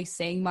wasn't really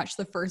saying much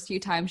the first few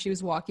times she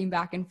was walking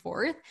back and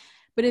forth.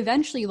 But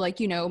eventually,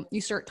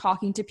 you start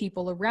talking to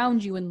people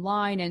around you in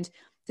line. And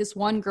this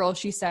one girl,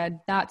 she said,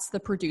 that's the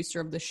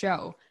producer of the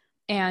show.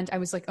 And I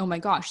was like, oh my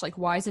gosh,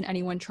 why isn't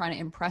anyone trying to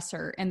impress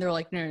her? And they're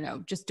like,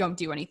 no, just don't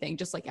do anything.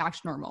 Just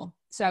act normal.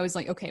 So I was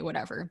like, okay,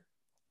 whatever.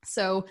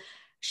 So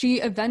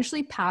she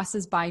eventually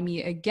passes by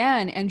me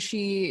again. And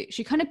she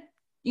kind of,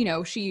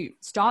 she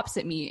stops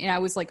at me, and I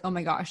was like, oh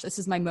my gosh, this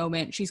is my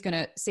moment. She's going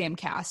to say I'm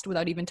cast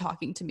without even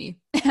talking to me.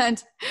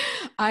 And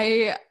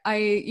I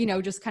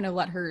just kind of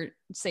let her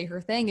say her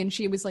thing. And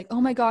she was like,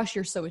 oh my gosh,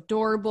 you're so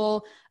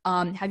adorable.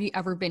 Have you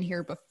ever been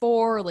here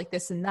before?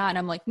 This and that. And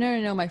I'm like,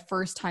 no, my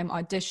first time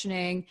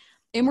auditioning.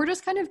 And we're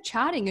just kind of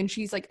chatting. And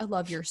she's like, I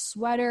love your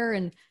sweater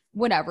and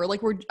whatever.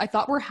 I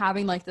thought we're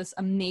having this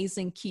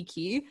amazing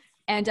kiki.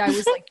 And I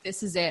was like,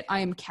 this is it.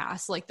 I am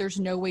cast. There's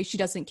no way she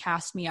doesn't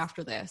cast me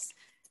after this.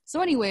 So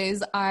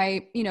anyways,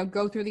 I,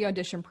 go through the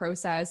audition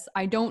process.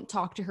 I don't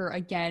talk to her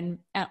again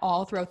at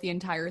all throughout the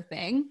entire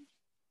thing.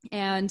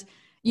 And,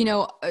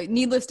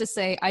 needless to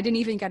say, I didn't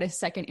even get a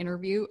second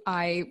interview.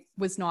 I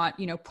was not,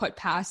 put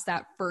past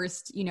that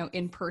first,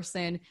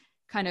 in-person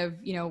kind of,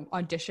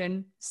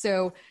 audition.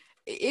 So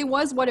it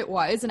was what it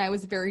was. And I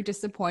was very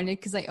disappointed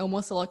because I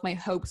almost felt like my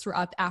hopes were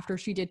up after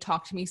she did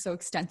talk to me so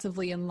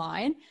extensively in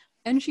line.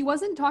 And she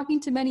wasn't talking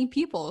to many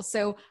people.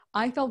 So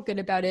I felt good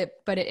about it,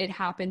 but it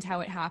happened how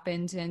it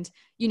happened. And,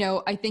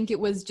 I think it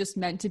was just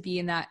meant to be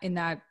in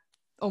that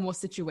almost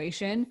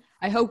situation.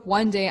 I hope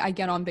one day I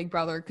get on Big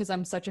Brother because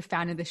I'm such a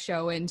fan of the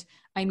show. And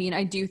I mean,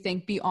 I do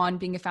think beyond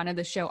being a fan of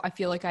the show, I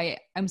feel like I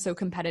am so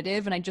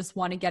competitive and I just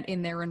want to get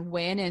in there and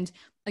win. And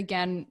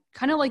again,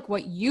 kind of like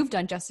what you've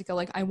done,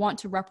 Jessica, I want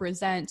to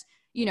represent,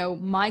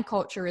 my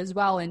culture as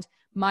well and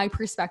my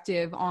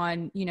perspective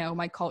on,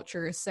 my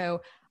culture.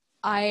 So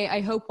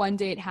I hope one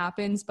day it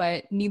happens,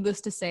 but needless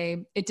to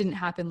say, it didn't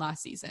happen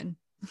last season.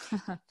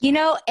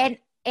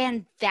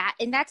 And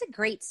that's a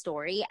great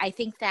story. I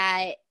think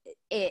that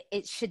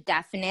it should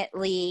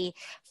definitely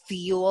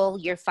fuel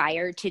your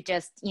fire to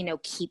just,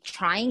 keep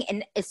trying.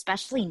 And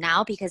especially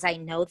now, because I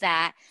know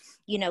that,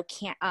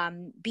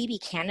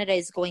 BB Canada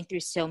is going through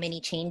so many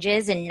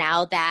changes. And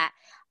now that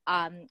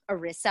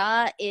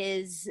Arissa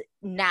is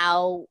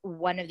now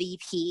one of the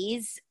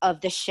EPs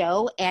of the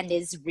show and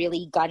is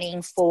really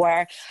gunning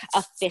for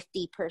a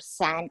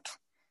 50%,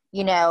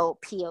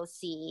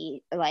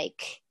 POC,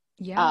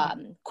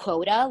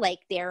 quota.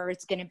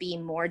 There's going to be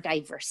more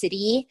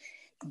diversity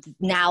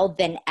now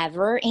than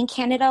ever in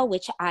Canada,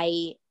 which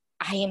I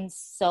am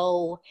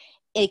so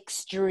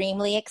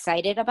extremely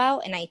excited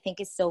about. And I think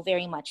is so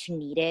very much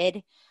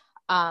needed.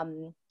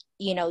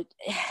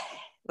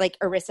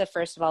 Arissa,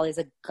 first of all, is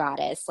a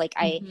goddess.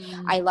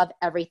 I love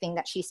everything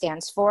that she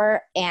stands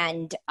for.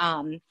 And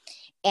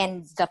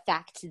the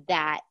fact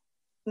that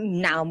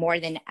now more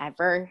than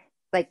ever,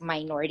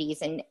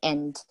 minorities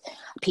and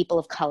people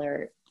of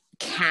color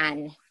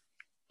can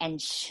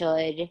and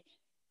should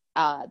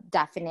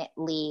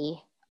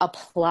definitely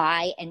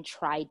apply and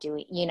try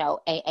doing,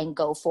 and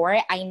go for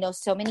it. I know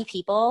so many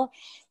people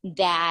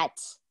that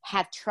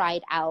have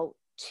tried out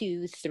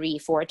 2, 3,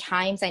 4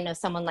 times. I know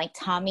someone like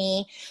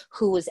Tommy,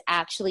 who was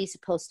actually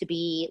supposed to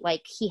be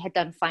he had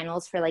done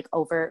finals for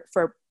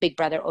Big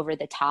Brother Over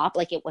the Top.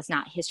 It was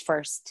not his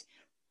first,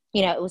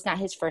 it was not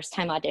his first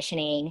time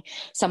auditioning.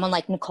 Someone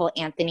like Nicole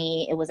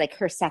Anthony, it was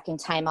her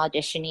second time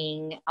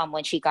auditioning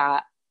when she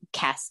got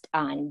cast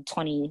on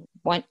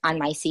 21 on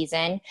my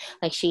season.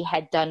 She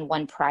had done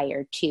one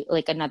prior to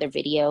another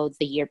video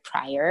the year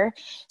prior.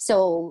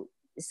 So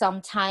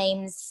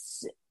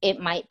sometimes it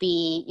might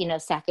be,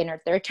 second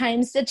or third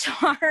time's the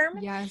charm.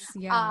 Yes.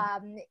 Yeah.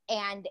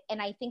 And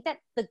I think that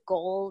the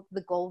goal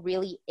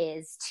really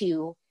is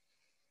to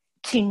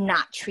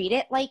not treat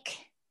it like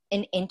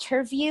an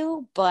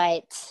interview,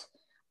 but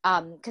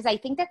because I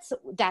think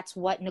that's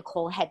what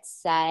Nicole had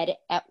said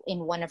in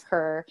one of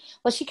her,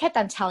 she kept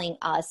on telling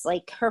us,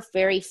 her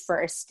very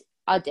first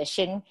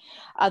audition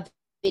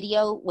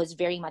video was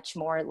very much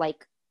more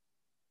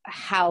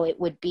how it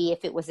would be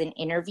if it was an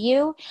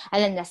interview.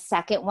 And then the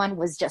second one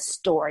was just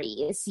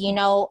stories,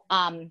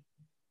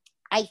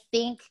 I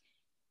think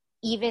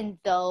even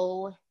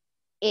though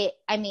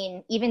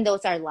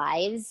it's our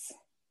lives,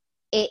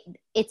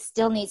 it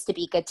still needs to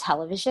be good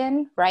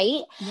television,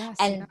 right? Yes,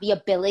 and the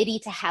ability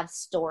to have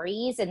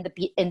stories and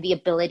the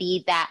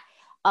ability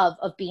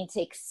of being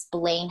to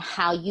explain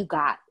how you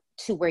got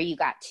to where you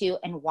got to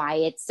and why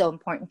it's so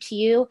important to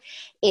you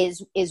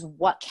is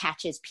what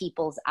catches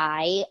people's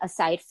eye,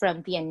 aside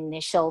from the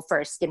initial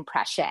first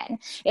impression.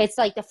 It's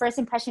the first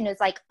impression is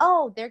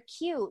oh, they're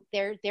cute,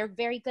 they're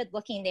very good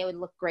looking, they would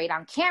look great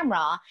on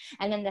camera.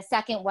 And then the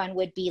second one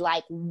would be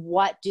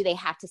what do they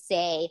have to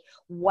say?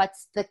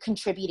 What's the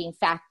contributing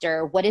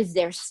factor? What is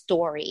their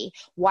story?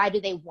 Why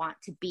do they want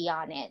to be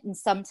on it? And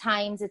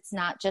sometimes it's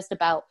not just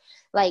about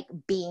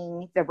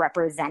being the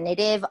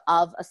representative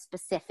of a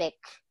specific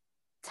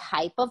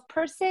type of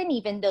person,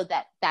 even though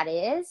that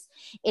is,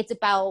 it's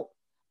about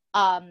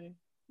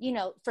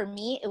for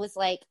me it was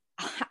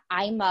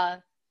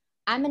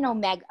I'm an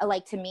omega.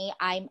 Like, to me,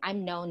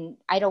 I'm known,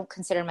 I don't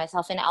consider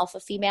myself an alpha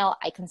female.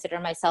 I consider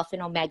myself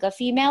an omega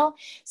female.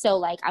 So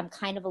like, I'm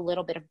kind of a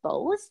little bit of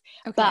both.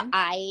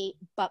 Okay.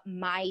 But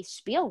my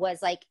spiel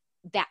was like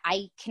that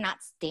I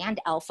cannot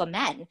stand alpha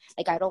men.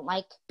 Like, I don't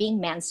like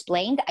being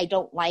mansplained. I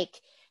don't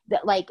like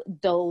that, like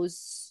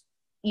those,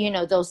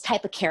 those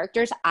type of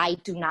characters I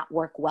do not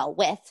work well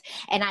with.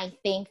 And I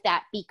think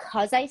that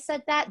because I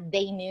said that,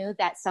 they knew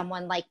that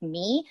someone like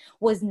me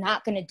was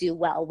not going to do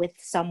well with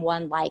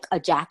someone like a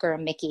Jack or a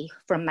Mickey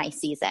from my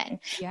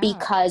season. Yeah.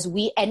 Because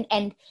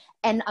and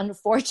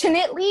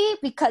unfortunately,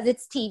 because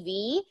it's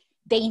TV,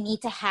 they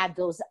need to have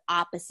those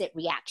opposite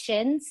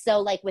reactions.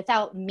 So like,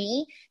 without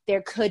me,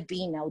 there could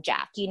be no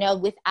Jack,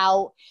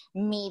 without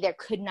me, there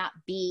could not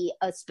be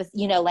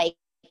like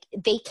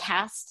they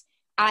cast,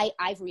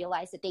 I've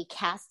realized that they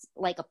cast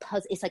like a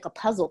puzzle. It's like a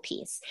puzzle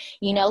piece,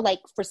 like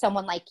for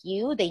someone like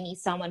you, they need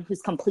someone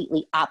who's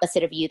completely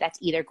opposite of you. That's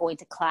either going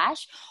to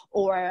clash,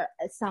 or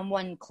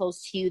someone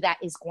close to you that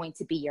is going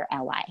to be your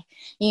ally,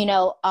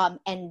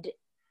 and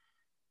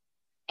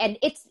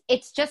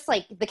it's just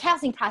like the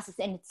casting process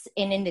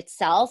in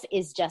itself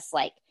is just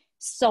like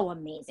so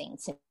amazing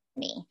to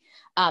me.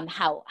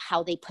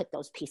 How they put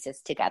those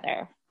pieces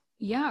together.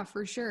 Yeah,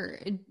 for sure.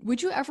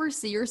 Would you ever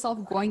see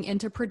yourself going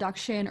into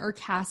production or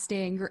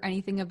casting or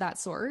anything of that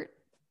sort?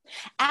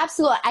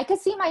 Absolutely. I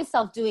could see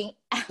myself doing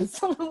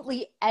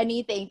absolutely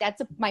anything.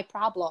 That's my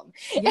problem.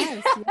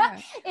 Yes, yeah.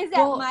 Is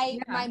that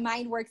my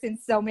mind works in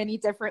so many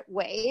different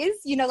ways.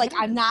 Like,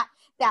 I'm not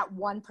that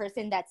one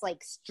person that's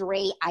like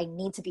straight, I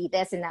need to be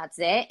this and that's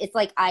it. It's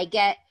like I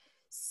get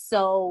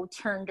so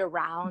turned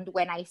around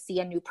when I see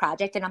a new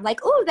project and I'm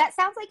like, oh, that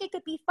sounds like it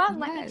could be fun.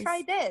 Let me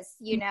try this,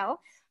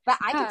 But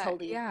I could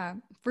totally. Yeah,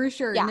 for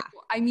sure. Yeah. No,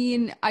 I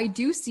mean, I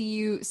do see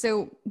you.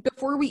 So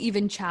before we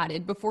even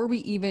chatted, before we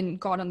even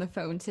got on the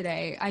phone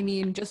today, I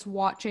mean, just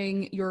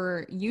watching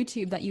your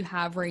YouTube that you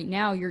have right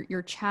now,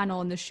 your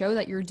channel and the show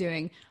that you're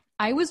doing,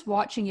 I was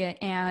watching it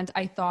and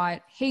I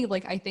thought, hey,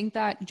 like, I think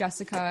that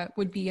Jessica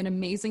would be an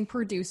amazing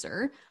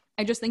producer.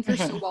 I just think you're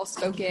so well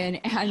spoken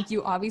and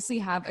you obviously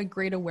have a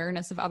great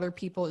awareness of other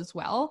people as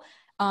well.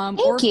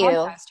 Thank you.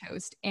 Podcast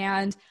host.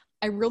 And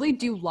I really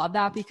do love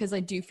that because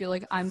I do feel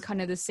like I'm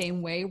kind of the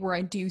same way where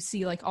I do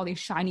see like all these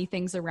shiny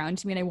things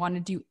around me and I want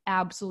to do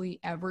absolutely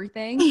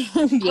everything.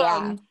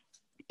 Yeah.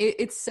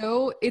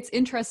 It's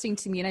interesting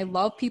to me. And I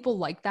love people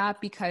like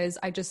that because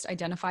I just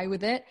identify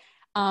with it.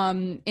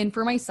 And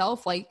for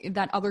myself, like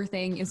that other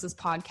thing is this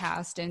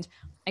podcast, and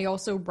I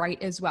also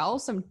write as well.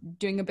 So I'm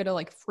doing a bit of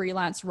like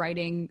freelance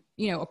writing,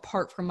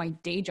 apart from my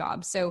day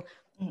job. So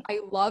I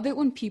love it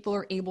when people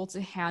are able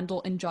to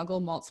handle and juggle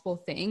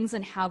multiple things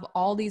and have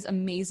all these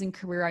amazing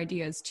career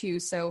ideas too.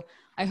 So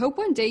I hope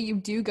one day you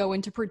do go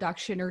into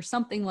production or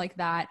something like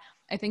that.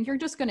 I think you're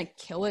just going to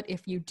kill it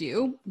if you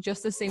do,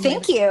 just the same way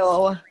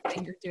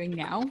you're doing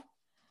now.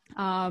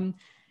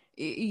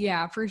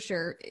 Yeah, for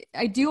sure.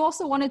 I do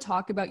also want to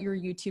talk about your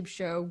YouTube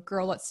show,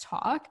 Girl, Let's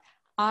Talk.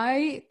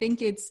 I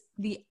think it's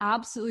the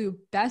absolute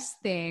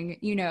best thing,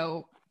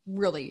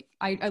 really.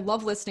 I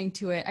love listening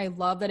to it. I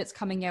love that it's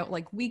coming out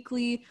like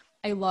weekly.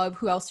 I love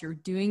who else you're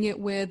doing it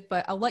with,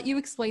 but I'll let you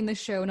explain the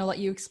show and I'll let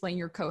you explain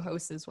your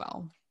co-host as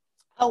well.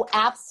 Oh,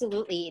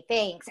 absolutely.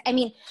 Thanks. I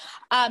mean,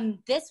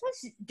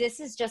 this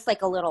is just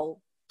like a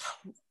little,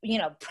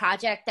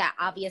 project that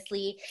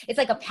obviously it's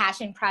like a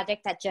passion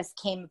project that just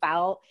came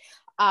about.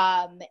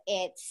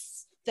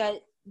 It's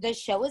the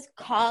show is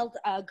called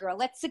Girl,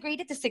 Let's Agree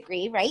to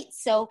Disagree, right?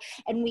 So,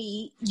 and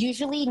we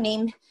usually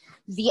name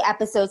the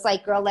episodes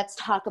like Girl, Let's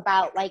Talk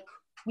About like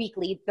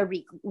weekly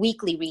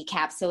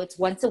recap. So it's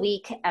once a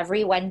week,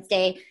 every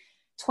Wednesday,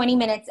 20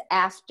 minutes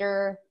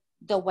after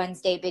the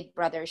Wednesday Big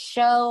Brother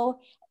show.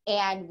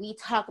 And we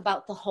talk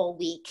about the whole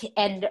week.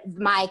 And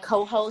my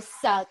co-host,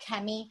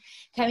 Kemi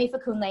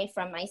Fakunle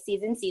from my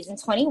season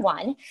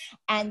 21,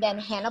 and then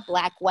Hannah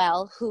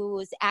Blackwell,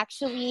 who's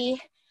actually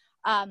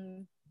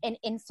an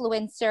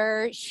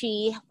influencer.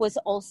 She was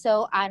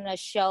also on a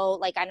show,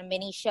 like on a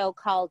mini show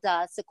called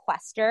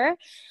Sequester,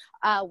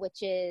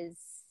 which is,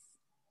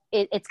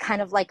 it's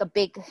kind of like a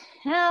big,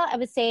 I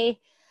would say,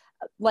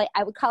 like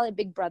I would call it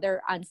Big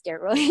Brother on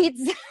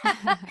steroids.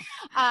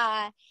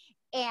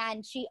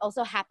 And she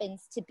also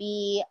happens to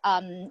be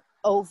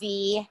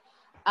Ovi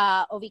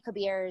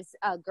Kabir's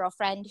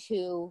girlfriend,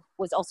 who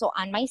was also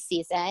on my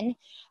season.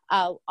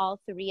 All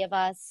three of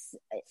us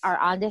are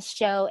on this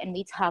show, and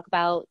we talk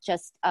about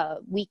just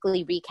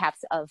weekly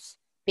recaps of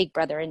Big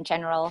Brother in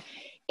general.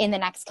 In the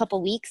next couple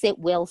weeks, it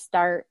will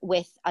start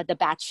with the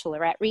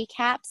Bachelorette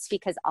recaps,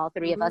 because all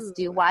three of us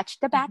do watch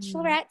the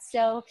Bachelorette.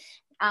 So,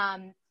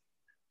 and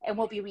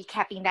we'll be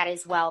recapping that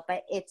as well.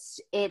 But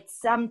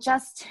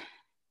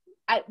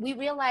we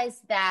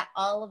realize that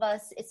all of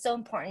us, it's so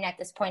important at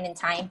this point in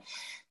time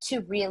to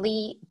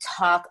really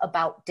talk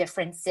about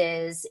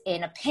differences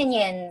in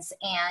opinions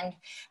and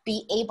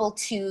be able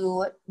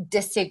to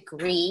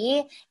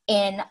disagree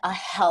in a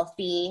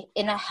healthy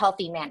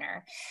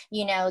manner.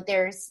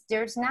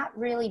 There's not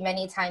really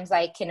many times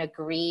I can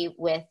agree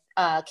with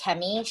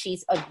Kemi.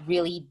 She's a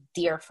really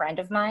dear friend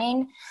of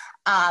mine.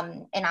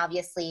 And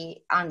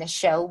obviously on the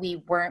show,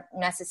 we weren't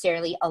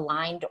necessarily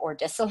aligned or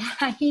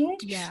disaligned.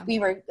 Yeah. We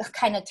were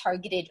kind of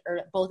targeted,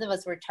 or both of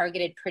us were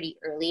targeted pretty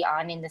early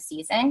on in the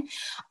season.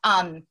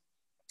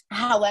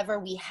 However,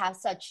 we have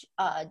such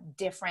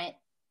different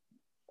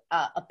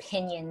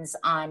opinions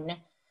on,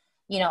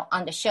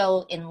 on the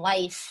show, in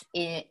life,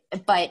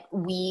 but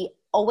we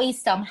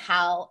always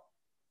somehow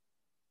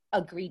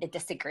agree to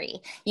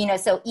disagree,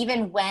 so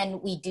even when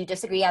we do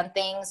disagree on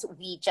things,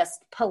 we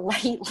just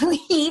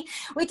politely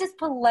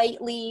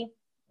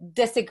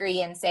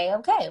disagree and say,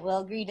 okay, we'll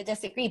agree to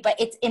disagree. But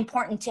it's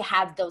important to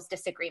have those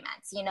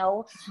disagreements.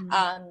 I'm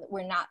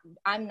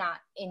not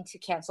into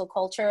cancel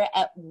culture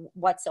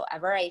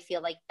whatsoever. I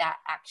feel like that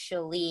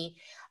actually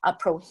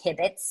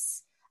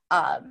prohibits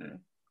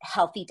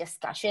healthy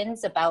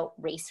discussions about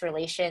race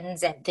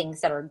relations and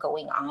things that are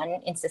going on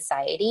in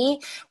society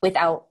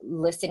without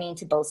listening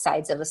to both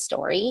sides of a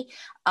story.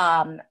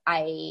 I'm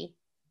a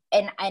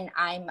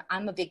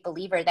big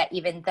believer that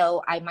even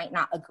though I might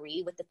not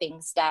agree with the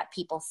things that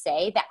people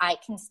say, that I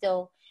can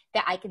still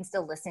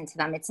listen to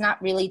them. It's not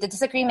really, the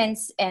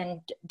disagreements and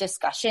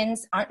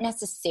discussions aren't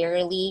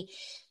necessarily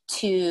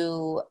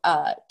to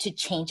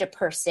change a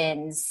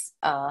person's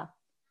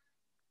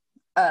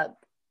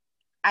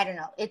I don't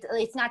know.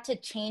 It's not to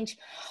change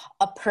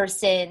a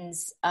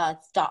person's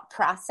thought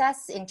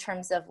process in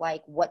terms of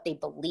like what they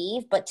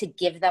believe, but to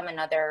give them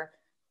another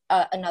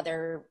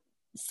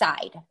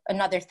side,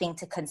 another thing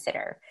to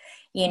consider,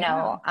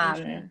 sure.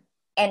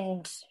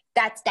 And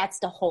that's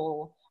the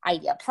whole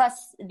idea.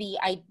 Plus the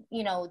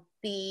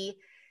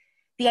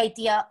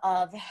idea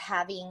of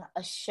having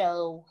a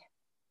show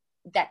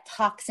that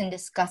talks and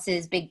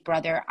discusses Big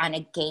Brother on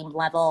a game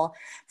level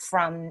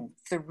from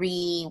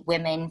 3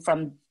 women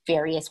from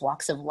various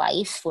walks of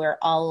life. We're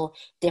all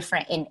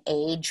different in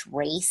age,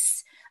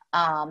 race,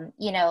 and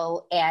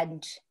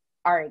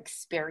our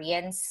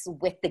experience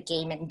with the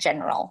game in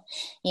general.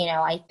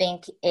 I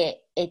think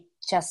it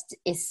just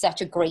is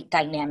such a great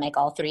dynamic,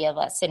 all 3 of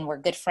us, and we're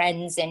good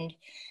friends. And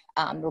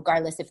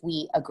regardless if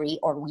we agree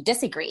or we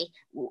disagree,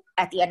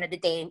 at the end of the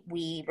day,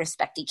 we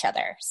respect each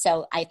other.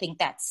 So I think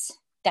that's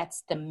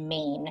the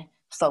main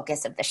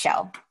focus of the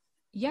show.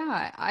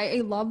 Yeah, I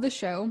love the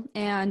show,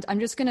 and I'm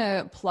just going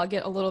to plug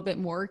it a little bit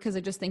more because I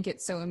just think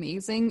it's so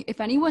amazing.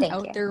 If anyone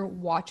out there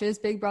watches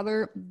Big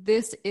Brother,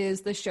 this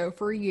is the show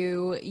for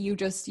you. You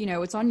just,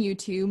 it's on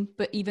YouTube,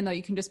 but even though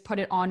you can just put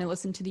it on and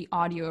listen to the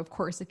audio, of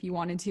course, if you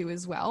wanted to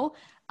as well.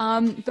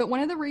 But one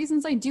of the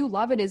reasons I do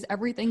love it is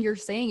everything you're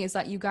saying is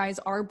that you guys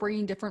are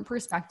bringing different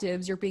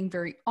perspectives. You're being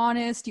very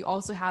honest. You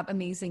also have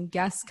amazing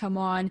guests come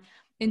on.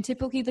 And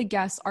typically the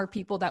guests are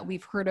people that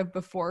we've heard of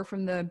before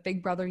from the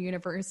Big Brother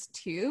universe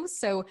too.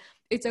 So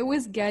it's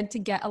always good to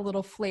get a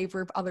little flavor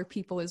of other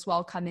people as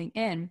well coming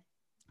in.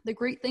 The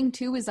great thing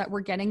too is that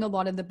we're getting a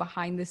lot of the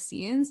behind the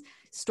scenes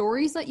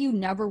stories that you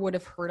never would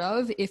have heard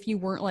of if you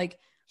weren't like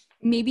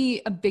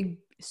maybe a big,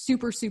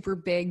 super, super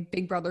big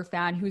Big Brother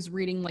fan who's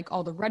reading like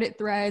all the Reddit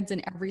threads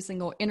and every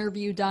single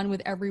interview done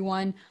with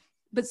everyone.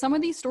 But some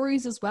of these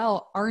stories as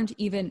well aren't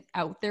even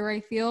out there, I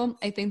feel.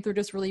 I think they're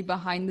just really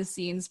behind the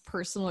scenes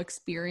personal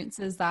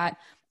experiences that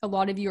a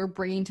lot of you are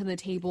bringing to the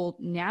table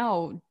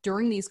now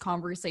during these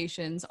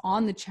conversations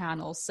on the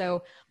channel.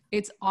 So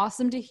it's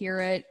awesome to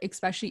hear it,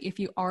 especially if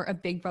you are a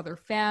Big Brother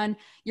fan.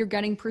 You're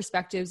getting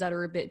perspectives that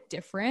are a bit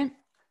different.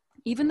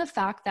 Even the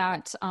fact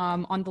that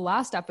on the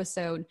last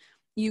episode,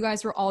 you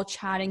guys were all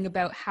chatting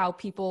about how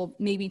people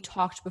maybe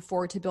talked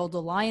before to build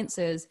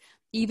alliances,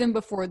 even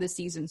before the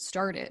season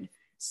started.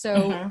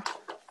 So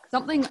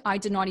something I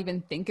did not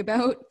even think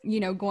about,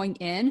 going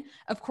in.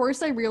 Of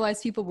course, I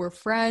realized people were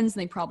friends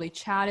and they probably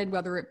chatted,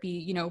 whether it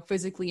be,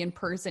 physically in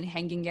person,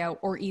 hanging out,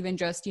 or even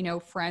just,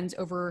 friends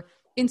over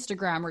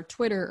Instagram or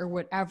Twitter or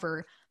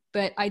whatever.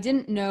 But I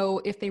didn't know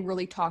if they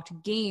really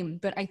talked game.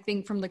 But I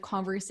think from the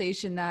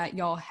conversation that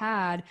y'all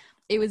had,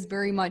 it was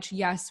very much,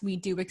 yes, we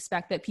do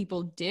expect that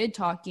people did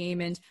talk game.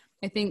 And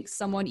I think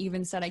someone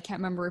even said, I can't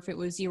remember if it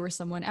was you or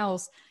someone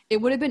else,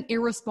 it would have been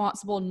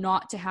irresponsible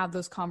not to have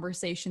those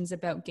conversations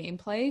about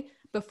gameplay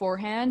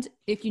beforehand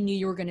if you knew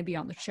you were going to be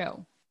on the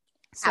show.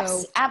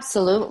 So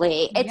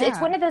absolutely. It's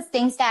one of those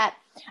things that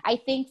I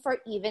think for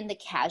even the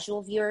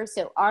casual viewer,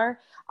 so our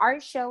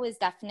show is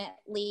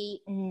definitely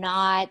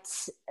not,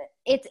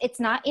 it's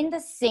not in the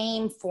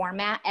same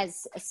format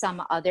as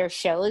some other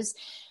shows,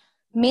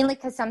 mainly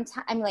because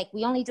sometimes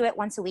we only do it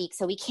once a week.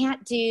 So we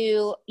can't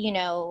do,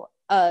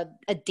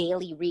 a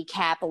daily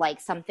recap,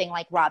 like something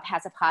like Rob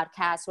has a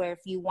podcast where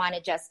if you want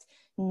to just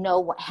know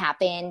what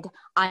happened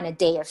on a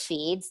day of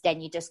feeds,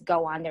 then you just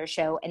go on their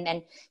show and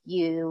then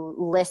you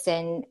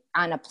listen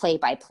on a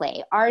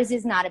play-by-play. Ours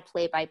is not a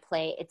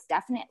play-by-play. It's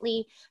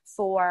definitely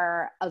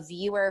for a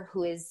viewer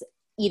who is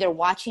either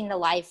watching the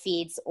live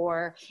feeds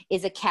or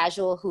is a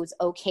casual who's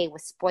okay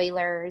with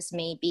spoilers,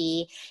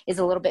 maybe is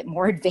a little bit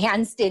more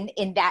advanced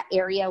in that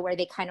area where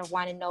they kind of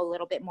want to know a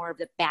little bit more of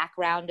the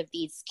background of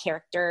these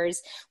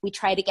characters. We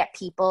try to get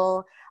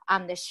people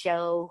on the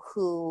show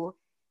who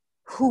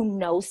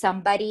know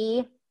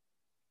somebody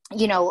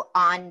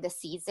on the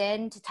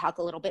season to talk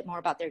a little bit more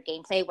about their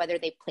gameplay, whether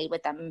they played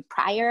with them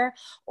prior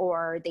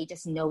or they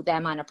just know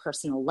them on a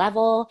personal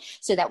level,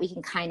 so that we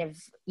can kind of,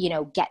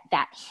 get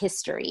that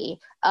history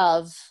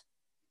of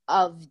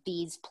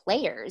these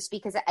players,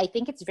 because I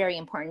think it's very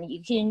important.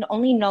 You can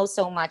only know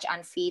so much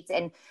on feeds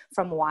and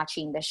from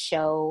watching the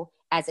show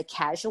as a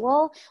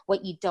casual.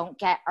 What you don't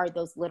get are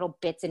those little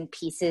bits and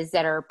pieces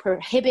that are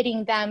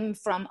prohibiting them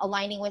from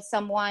aligning with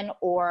someone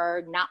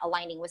or not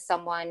aligning with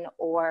someone,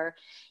 or,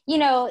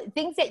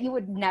 things that you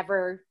would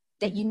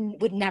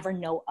never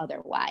know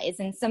otherwise.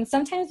 And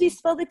sometimes we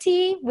spill the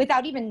tea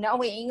without even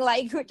knowing,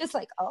 like, we're just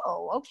like,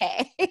 oh,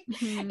 okay. I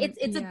think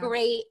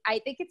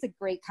it's a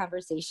great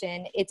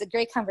conversation. It's a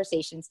great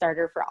conversation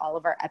starter for all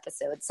of our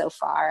episodes so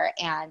far.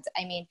 And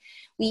I mean,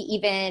 we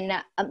even,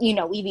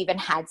 we've even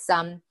had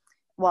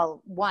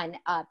one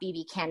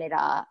BB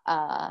Canada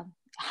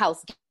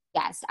house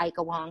guest,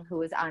 Ika Wong, who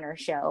was on our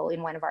show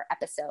in one of our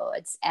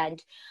episodes.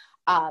 And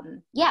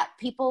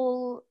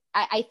people,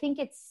 I think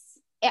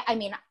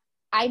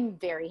I'm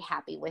very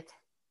happy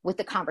with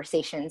the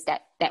conversations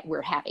that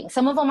we're having.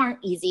 Some of them aren't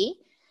easy,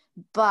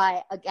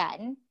 but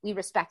again, we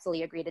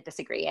respectfully agree to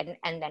disagree,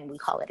 and then we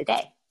call it a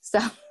day. So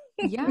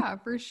yeah,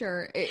 for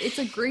sure. It's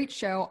a great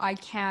show. I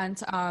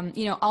can't,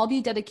 I'll be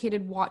a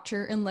dedicated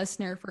watcher and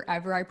listener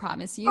forever. I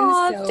promise you.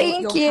 Oh, so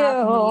thank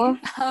you.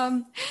 Have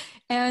me.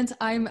 And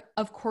I'm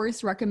of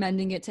course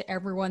recommending it to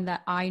everyone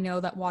that I know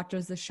that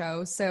watches the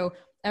show. So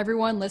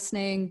everyone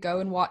listening, go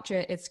and watch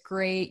it. It's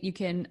great.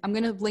 I'm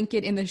going to link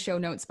it in the show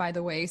notes, by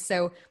the way.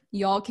 So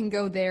y'all can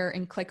go there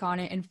and click on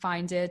it and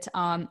find it.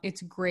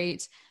 It's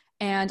great.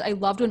 And I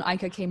loved when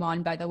Ika came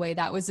on, by the way.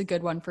 That was a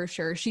good one for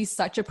sure. She's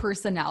such a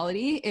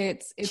personality.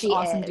 It's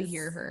awesome to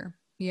hear her.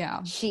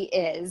 Yeah. She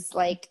is.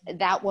 Like,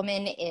 that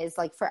woman is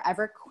like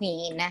forever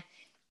queen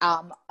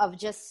of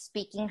just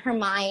speaking her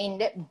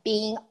mind,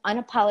 being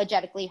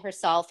unapologetically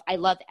herself. I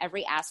love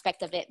every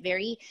aspect of it.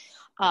 Very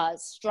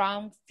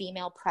strong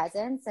female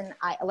presence. And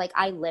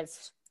I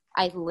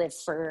live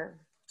for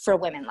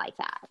women like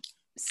that.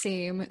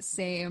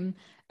 Same.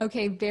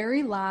 Okay,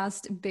 very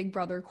last Big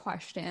Brother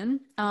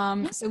question.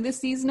 So this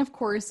season, of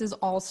course, is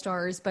All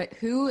Stars, but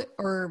who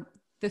are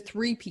the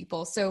three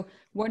people? So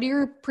what are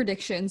your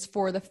predictions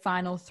for the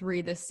final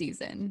three this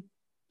season?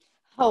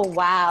 Oh,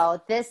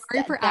 wow.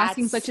 Sorry for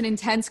asking such an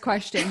intense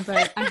question,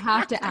 but I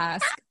have to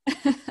ask.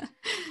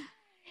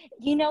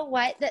 You know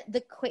what?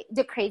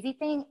 The crazy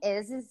thing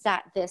is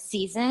that this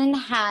season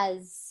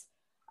has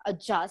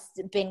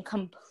just been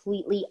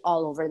completely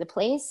all over the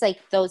place. Like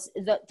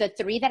the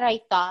three that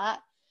I thought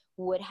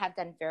would have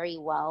done very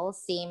well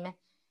seem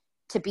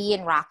to be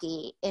in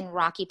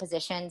rocky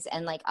positions,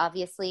 and like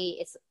obviously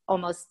it's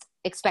almost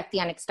expect the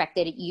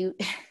unexpected. It's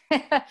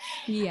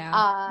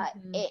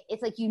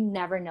like you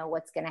never know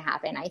what's going to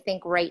happen. I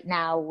think right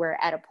now we're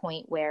at a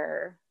point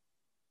where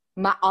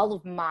all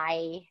of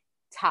my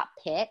top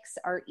picks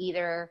are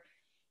either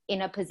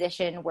in a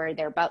position where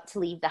they're about to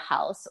leave the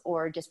house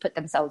or just put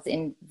themselves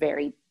in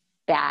very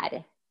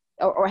bad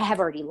or have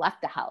already left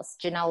the house.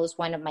 Janelle was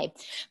one of my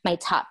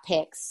top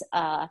picks.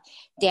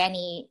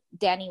 Danny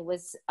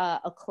was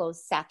a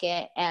close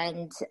second.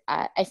 And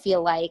I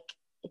feel like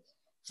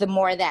the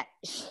more that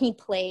she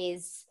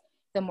plays,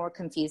 the more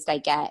confused I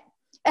get.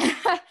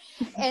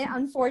 And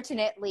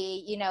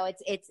unfortunately, you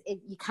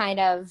kind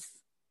of,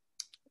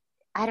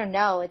 I don't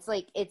know. It's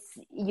like,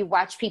 you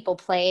watch people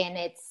play and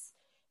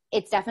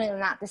it's definitely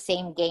not the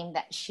same game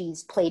that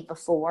she's played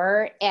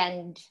before.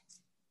 And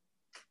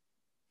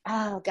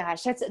oh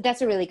gosh,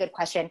 that's a really good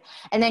question.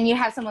 And then you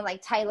have someone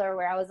like Tyler,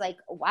 where I was like,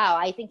 wow,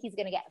 I think he's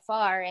going to get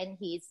far. And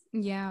he's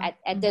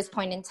at this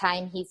point in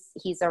time,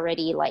 he's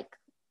already like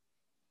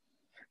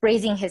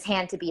raising his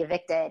hand to be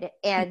evicted.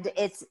 And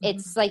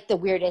it's like the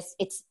weirdest,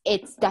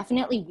 it's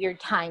definitely weird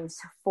times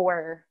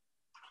for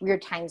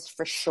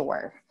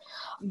sure.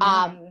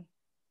 Yeah.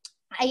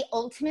 I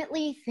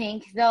ultimately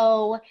think,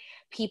 though,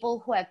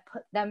 people who have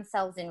put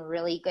themselves in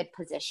really good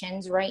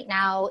positions right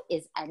now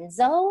is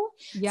Enzo.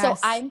 Yes. So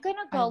I'm going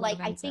to go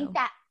I think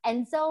that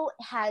Enzo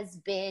has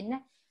been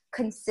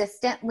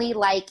consistently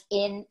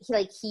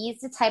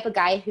he's the type of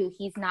guy who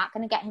he's not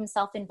going to get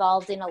himself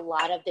involved in a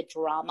lot of the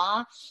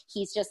drama.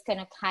 He's just going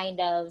to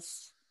kind of,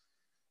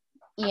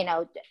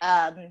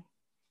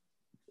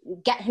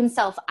 get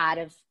himself out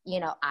of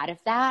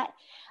that.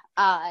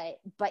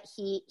 But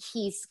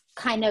he's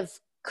kind of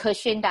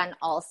cushioned on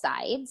all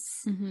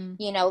sides. Mm-hmm.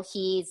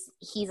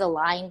 He's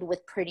aligned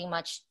with pretty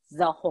much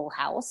the whole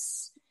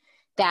house,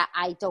 that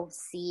I don't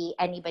see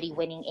anybody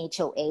winning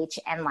HOH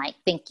and like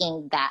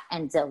thinking that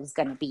Enzo's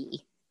going to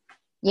be,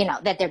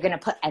 that they're going to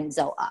put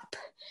Enzo up.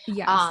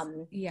 Yes.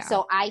 Yeah.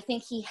 So I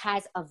think he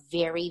has a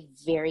very,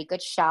 very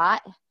good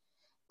shot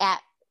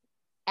at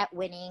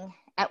winning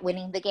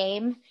the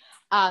game.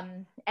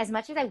 As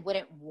much as I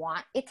wouldn't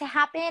want it to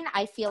happen,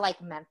 I feel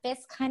like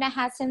Memphis kind of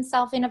has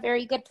himself in a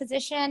very good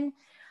position.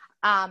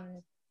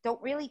 Don't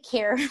really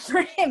care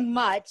for him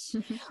much,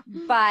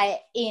 but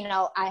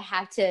I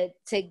have to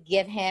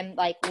give him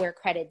like where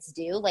credit's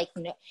due. Like,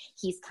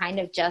 he's kind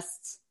of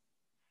just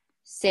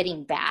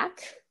sitting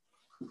back,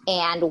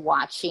 and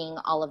watching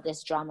all of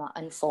this drama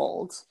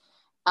unfold.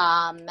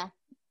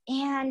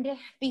 And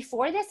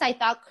before this, I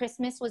thought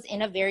Christmas was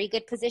in a very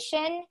good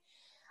position.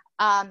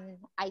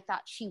 I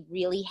thought she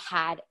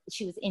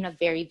was in a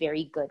very,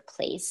 very good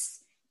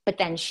place, but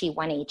then she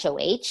won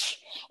HOH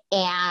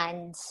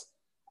and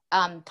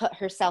put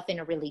herself in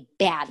a really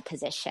bad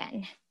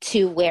position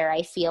to where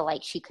I feel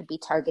like she could be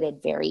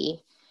targeted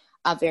very,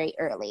 very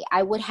early.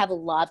 I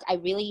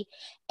really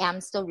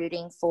am still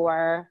rooting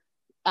for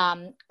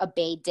a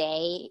Bay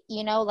Day,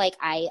 like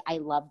I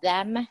love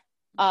them.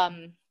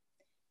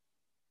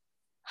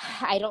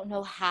 I don't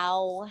know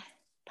how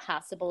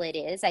possible it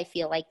is. I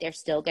feel like they're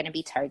still going to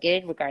be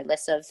targeted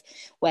regardless of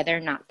whether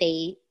or not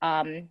they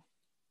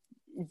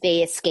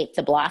escape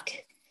the block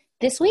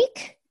this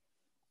week.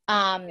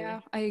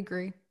 Yeah, I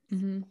agree.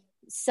 Mm-hmm.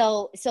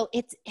 So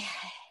it's,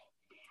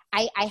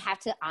 I have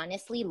to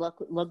honestly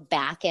look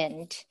back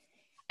and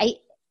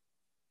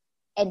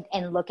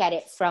look at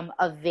it from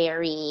a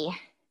very,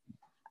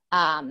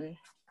 I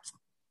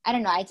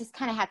don't know. I just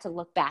kind of have to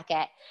look back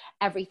at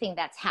everything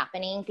that's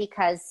happening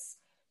because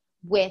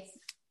with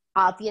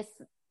obvious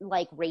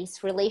like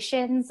race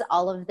relations,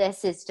 all of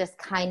this is just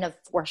kind of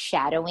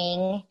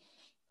foreshadowing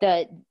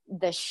the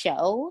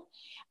show.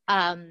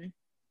 I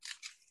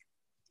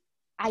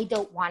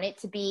don't want it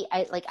to be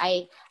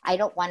I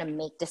don't want to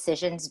make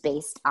decisions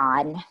based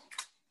on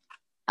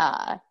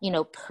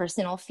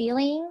personal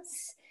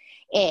feelings.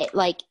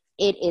 It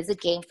is a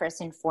game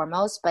first and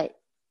foremost, but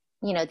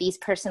these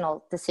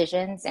personal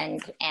decisions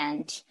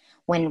and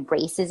when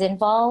race is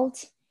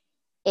involved,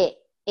 it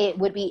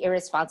would be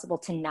irresponsible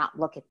to not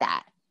look at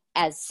that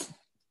as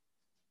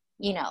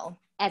a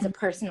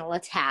personal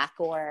attack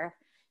or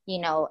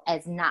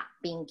as not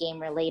being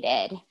game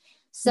related.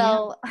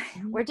 So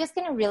we're just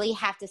going to really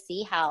have to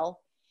see how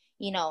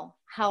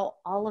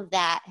all of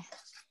that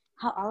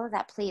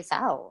plays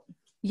out.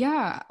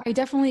 Yeah, I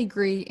definitely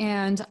agree.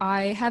 And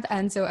I have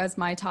Enzo as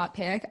my top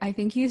pick. I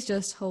think he's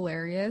just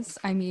hilarious.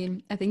 I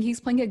mean, I think he's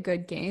playing a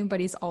good game, but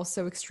he's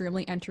also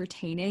extremely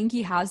entertaining.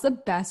 He has the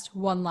best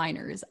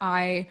one-liners.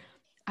 I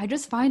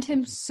just find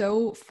him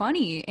so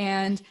funny.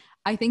 And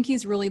I think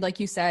he's really,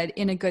 like you said,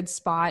 in a good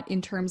spot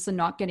in terms of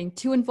not getting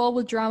too involved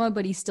with drama,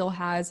 but he still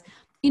has,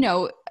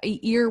 a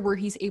ear where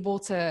he's able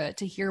to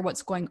hear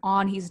what's going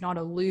on. He's not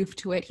aloof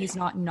to it. He's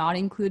not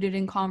included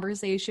in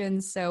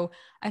conversations. So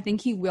I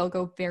think he will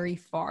go very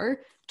far.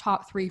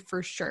 Top 3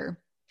 for sure.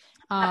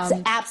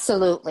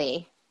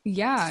 Absolutely.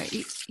 Yeah,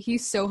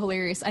 he's so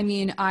hilarious. I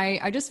mean,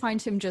 I just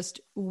find him just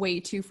way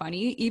too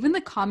funny. Even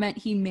the comment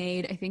he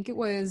made, I think it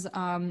was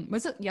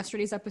it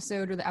yesterday's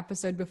episode or the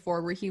episode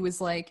before where he was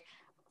like,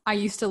 I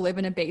used to live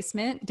in a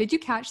basement. Did you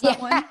catch that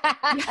one?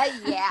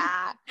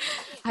 Yeah.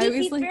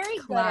 He's very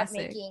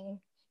classic.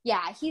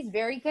 He's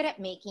very good at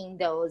making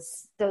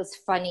those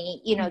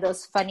funny,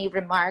 those funny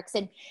remarks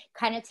and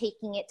kind of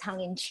taking it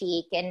tongue in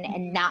cheek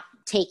and not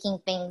taking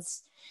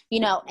things,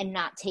 and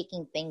not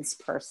taking things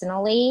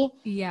personally.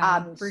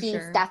 Yeah, for he's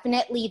sure.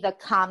 definitely the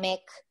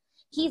comic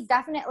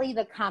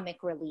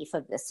relief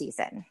of this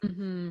season.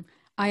 Mm-hmm.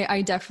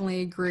 I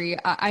definitely agree.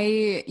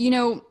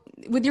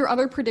 With your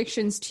other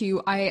predictions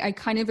too, I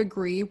kind of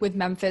agree with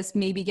Memphis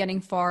maybe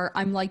getting far.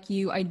 I'm like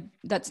you.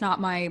 That's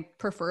not my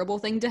preferable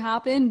thing to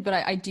happen, but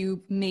I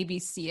do maybe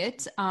see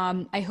it.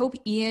 I hope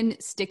Ian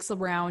sticks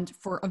around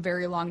for a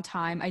very long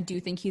time. I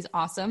do think he's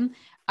awesome.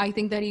 I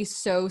think that he's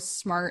so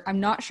smart. I'm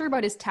not sure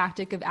about his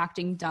tactic of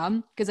acting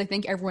dumb because I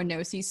think everyone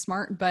knows he's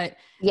smart, but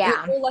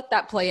we'll let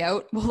that play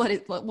out. We'll let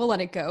it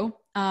go.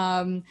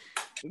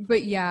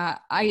 But yeah,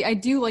 I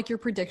do like your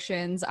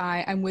predictions.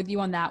 I'm with you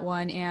on that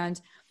one. And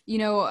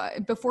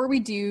before we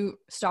do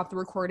stop the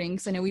recording,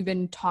 because I know we've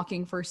been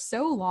talking for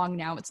so long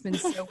now, it's been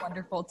so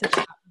wonderful to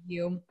chat with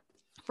you.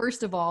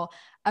 First of all,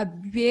 a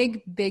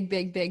big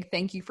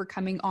thank you for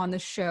coming on the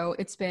show.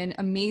 It's been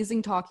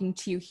amazing talking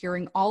to you,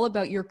 hearing all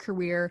about your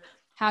career,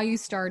 how you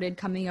started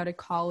coming out of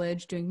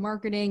college, doing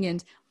marketing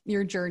and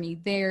your journey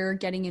there,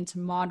 getting into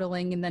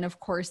modeling. And then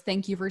of course,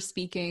 thank you for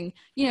speaking,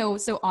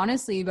 so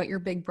honestly about your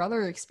Big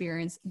Brother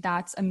experience.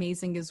 That's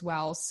amazing as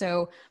well.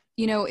 So,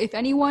 if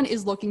anyone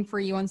is looking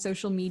for you on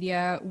social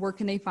media, where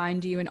can they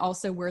find you? And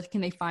also where can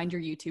they find your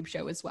YouTube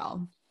show as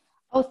well?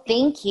 Oh,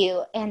 thank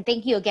you. And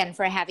thank you again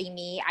for having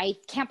me. I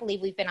can't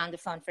believe we've been on the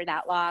phone for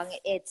that long.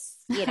 It's,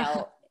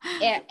 I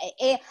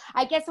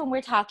guess when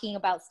we're talking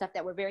about stuff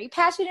that we're very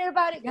passionate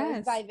about, it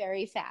goes by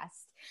very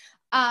fast.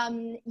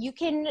 You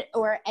can,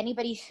 or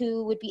anybody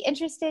who would be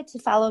interested to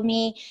follow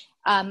me,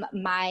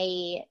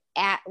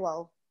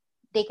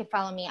 they can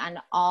follow me on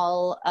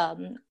all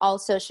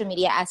social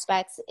media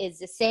aspects is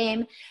the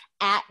same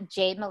at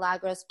J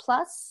Milagros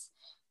Plus.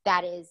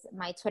 That is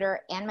my Twitter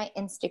and my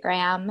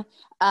Instagram.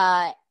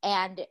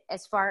 And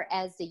as far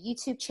as the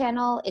YouTube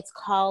channel, it's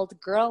called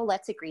Girl,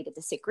 Let's Agree to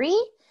Disagree.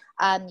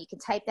 You can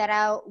type that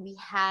out. We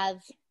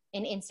have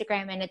an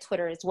Instagram and a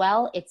Twitter as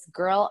well. It's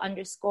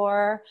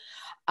girl_LATD.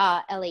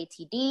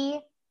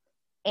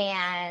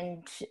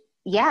 And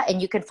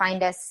and you can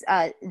find us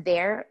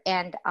there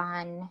and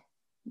on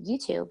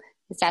YouTube.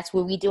 That's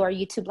where we do our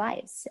YouTube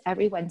lives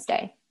every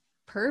Wednesday.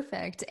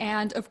 Perfect.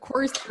 And of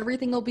course,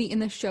 everything will be in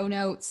the show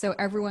notes. So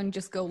everyone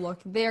just go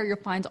look there. You'll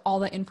find all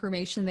the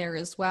information there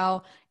as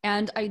well.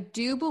 And I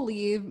do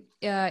believe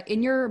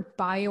in your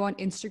bio on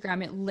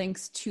Instagram, it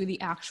links to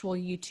the actual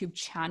YouTube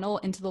channel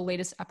into the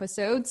latest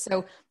episodes.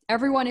 So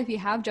everyone, if you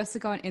have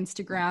Jessica on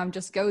Instagram,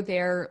 just go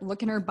there,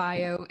 look in her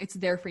bio. It's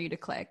there for you to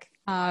click.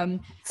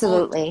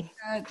 Absolutely.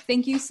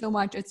 Thank you so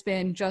much. It's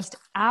been just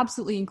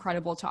absolutely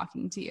incredible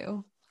talking to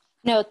you.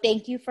 No,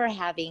 thank you for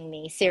having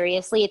me.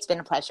 Seriously, it's been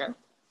a pleasure.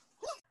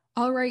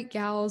 All right,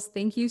 gals,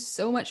 thank you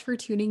so much for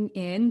tuning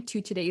in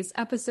to today's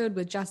episode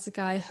with Jessica.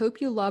 I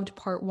hope you loved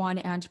part 1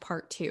 and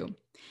part 2.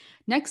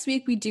 Next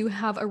week, we do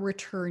have a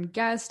return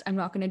guest. I'm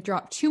not going to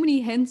drop too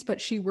many hints,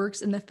 but she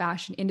works in the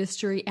fashion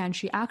industry and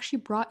she actually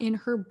brought in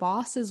her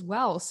boss as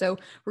well. So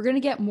we're going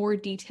to get more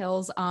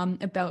details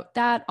about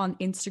that on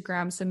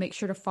Instagram. So make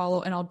sure to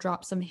follow and I'll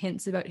drop some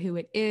hints about who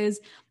it is,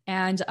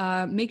 and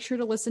make sure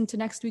to listen to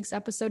next week's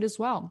episode as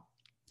well.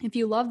 If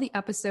you love the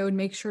episode,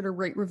 make sure to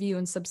rate, review,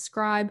 and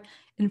subscribe,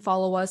 and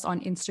follow us on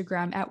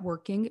Instagram at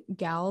Working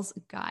Gals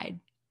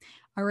Guide.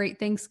 All right,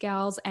 thanks,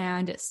 gals,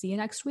 and see you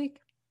next week.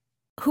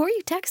 Who are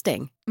you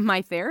texting?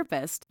 My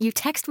therapist. You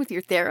text with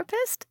your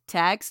therapist?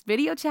 Text,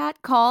 video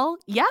chat, call.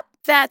 Yep.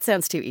 That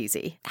sounds too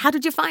easy. How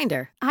did you find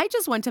her? I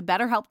just went to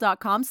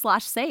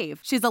betterhelp.com/save.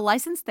 She's a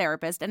licensed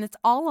therapist and it's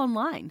all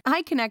online.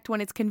 I connect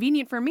when it's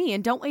convenient for me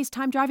and don't waste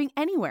time driving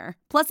anywhere.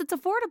 Plus, it's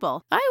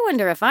affordable. I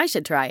wonder if I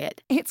should try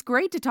it. It's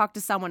great to talk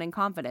to someone in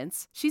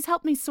confidence. She's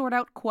helped me sort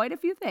out quite a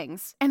few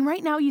things. And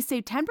right now you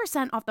save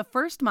 10% off the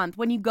first month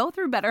when you go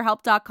through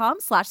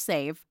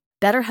betterhelp.com/save.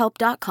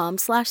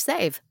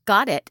 betterhelp.com/save.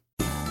 Got it.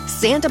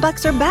 Santa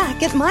Bucks are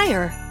back at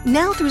Meijer.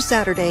 Now through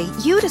Saturday,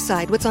 you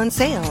decide what's on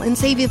sale and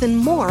save even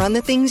more on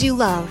the things you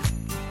love.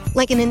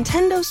 Like a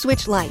Nintendo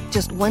Switch Lite,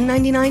 just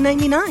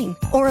 $199.99.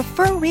 Or a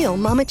fur-real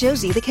Mama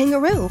Josie the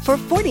kangaroo for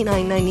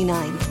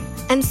 $49.99.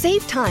 And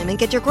save time and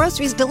get your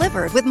groceries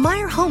delivered with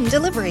Meijer Home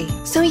Delivery,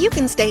 so you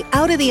can stay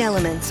out of the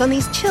elements on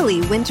these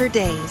chilly winter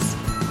days.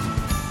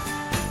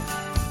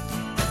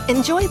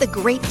 Enjoy the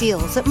great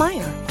deals at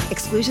Meijer.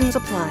 Exclusions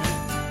apply.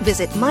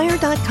 Visit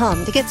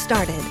Meijer.com to get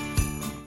started.